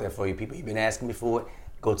 It's out there for you people. You've been asking me for it.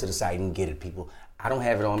 Go to the site and get it, people. I don't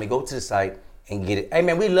have it on me. Go to the site and get it. Hey,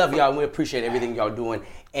 man, we love y'all and we appreciate everything y'all doing.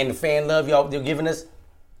 And the fan love y'all they're giving us.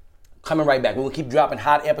 Coming right back. We'll keep dropping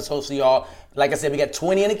hot episodes for y'all. Like I said, we got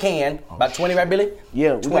 20 in the can. About 20, right, Billy?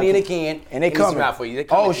 Yeah. 20 in the can. And they coming. Out for you. They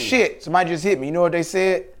coming oh, shit. You. Somebody just hit me. You know what they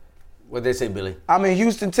said? What'd they say, Billy? I'm in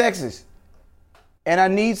Houston, Texas. And I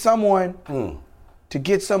need someone to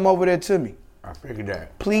get some over there to me. I figured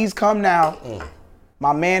that. Please come now.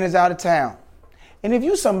 My man is out of town. And if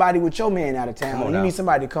you somebody with your man out of town and you need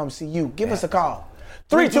somebody to come see you, give us a call.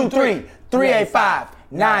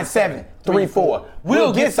 323-385-9734.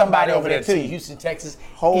 We'll get somebody over there to you. Houston, Texas,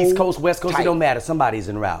 East Coast, West Coast, it don't matter. Somebody's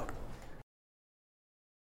en route.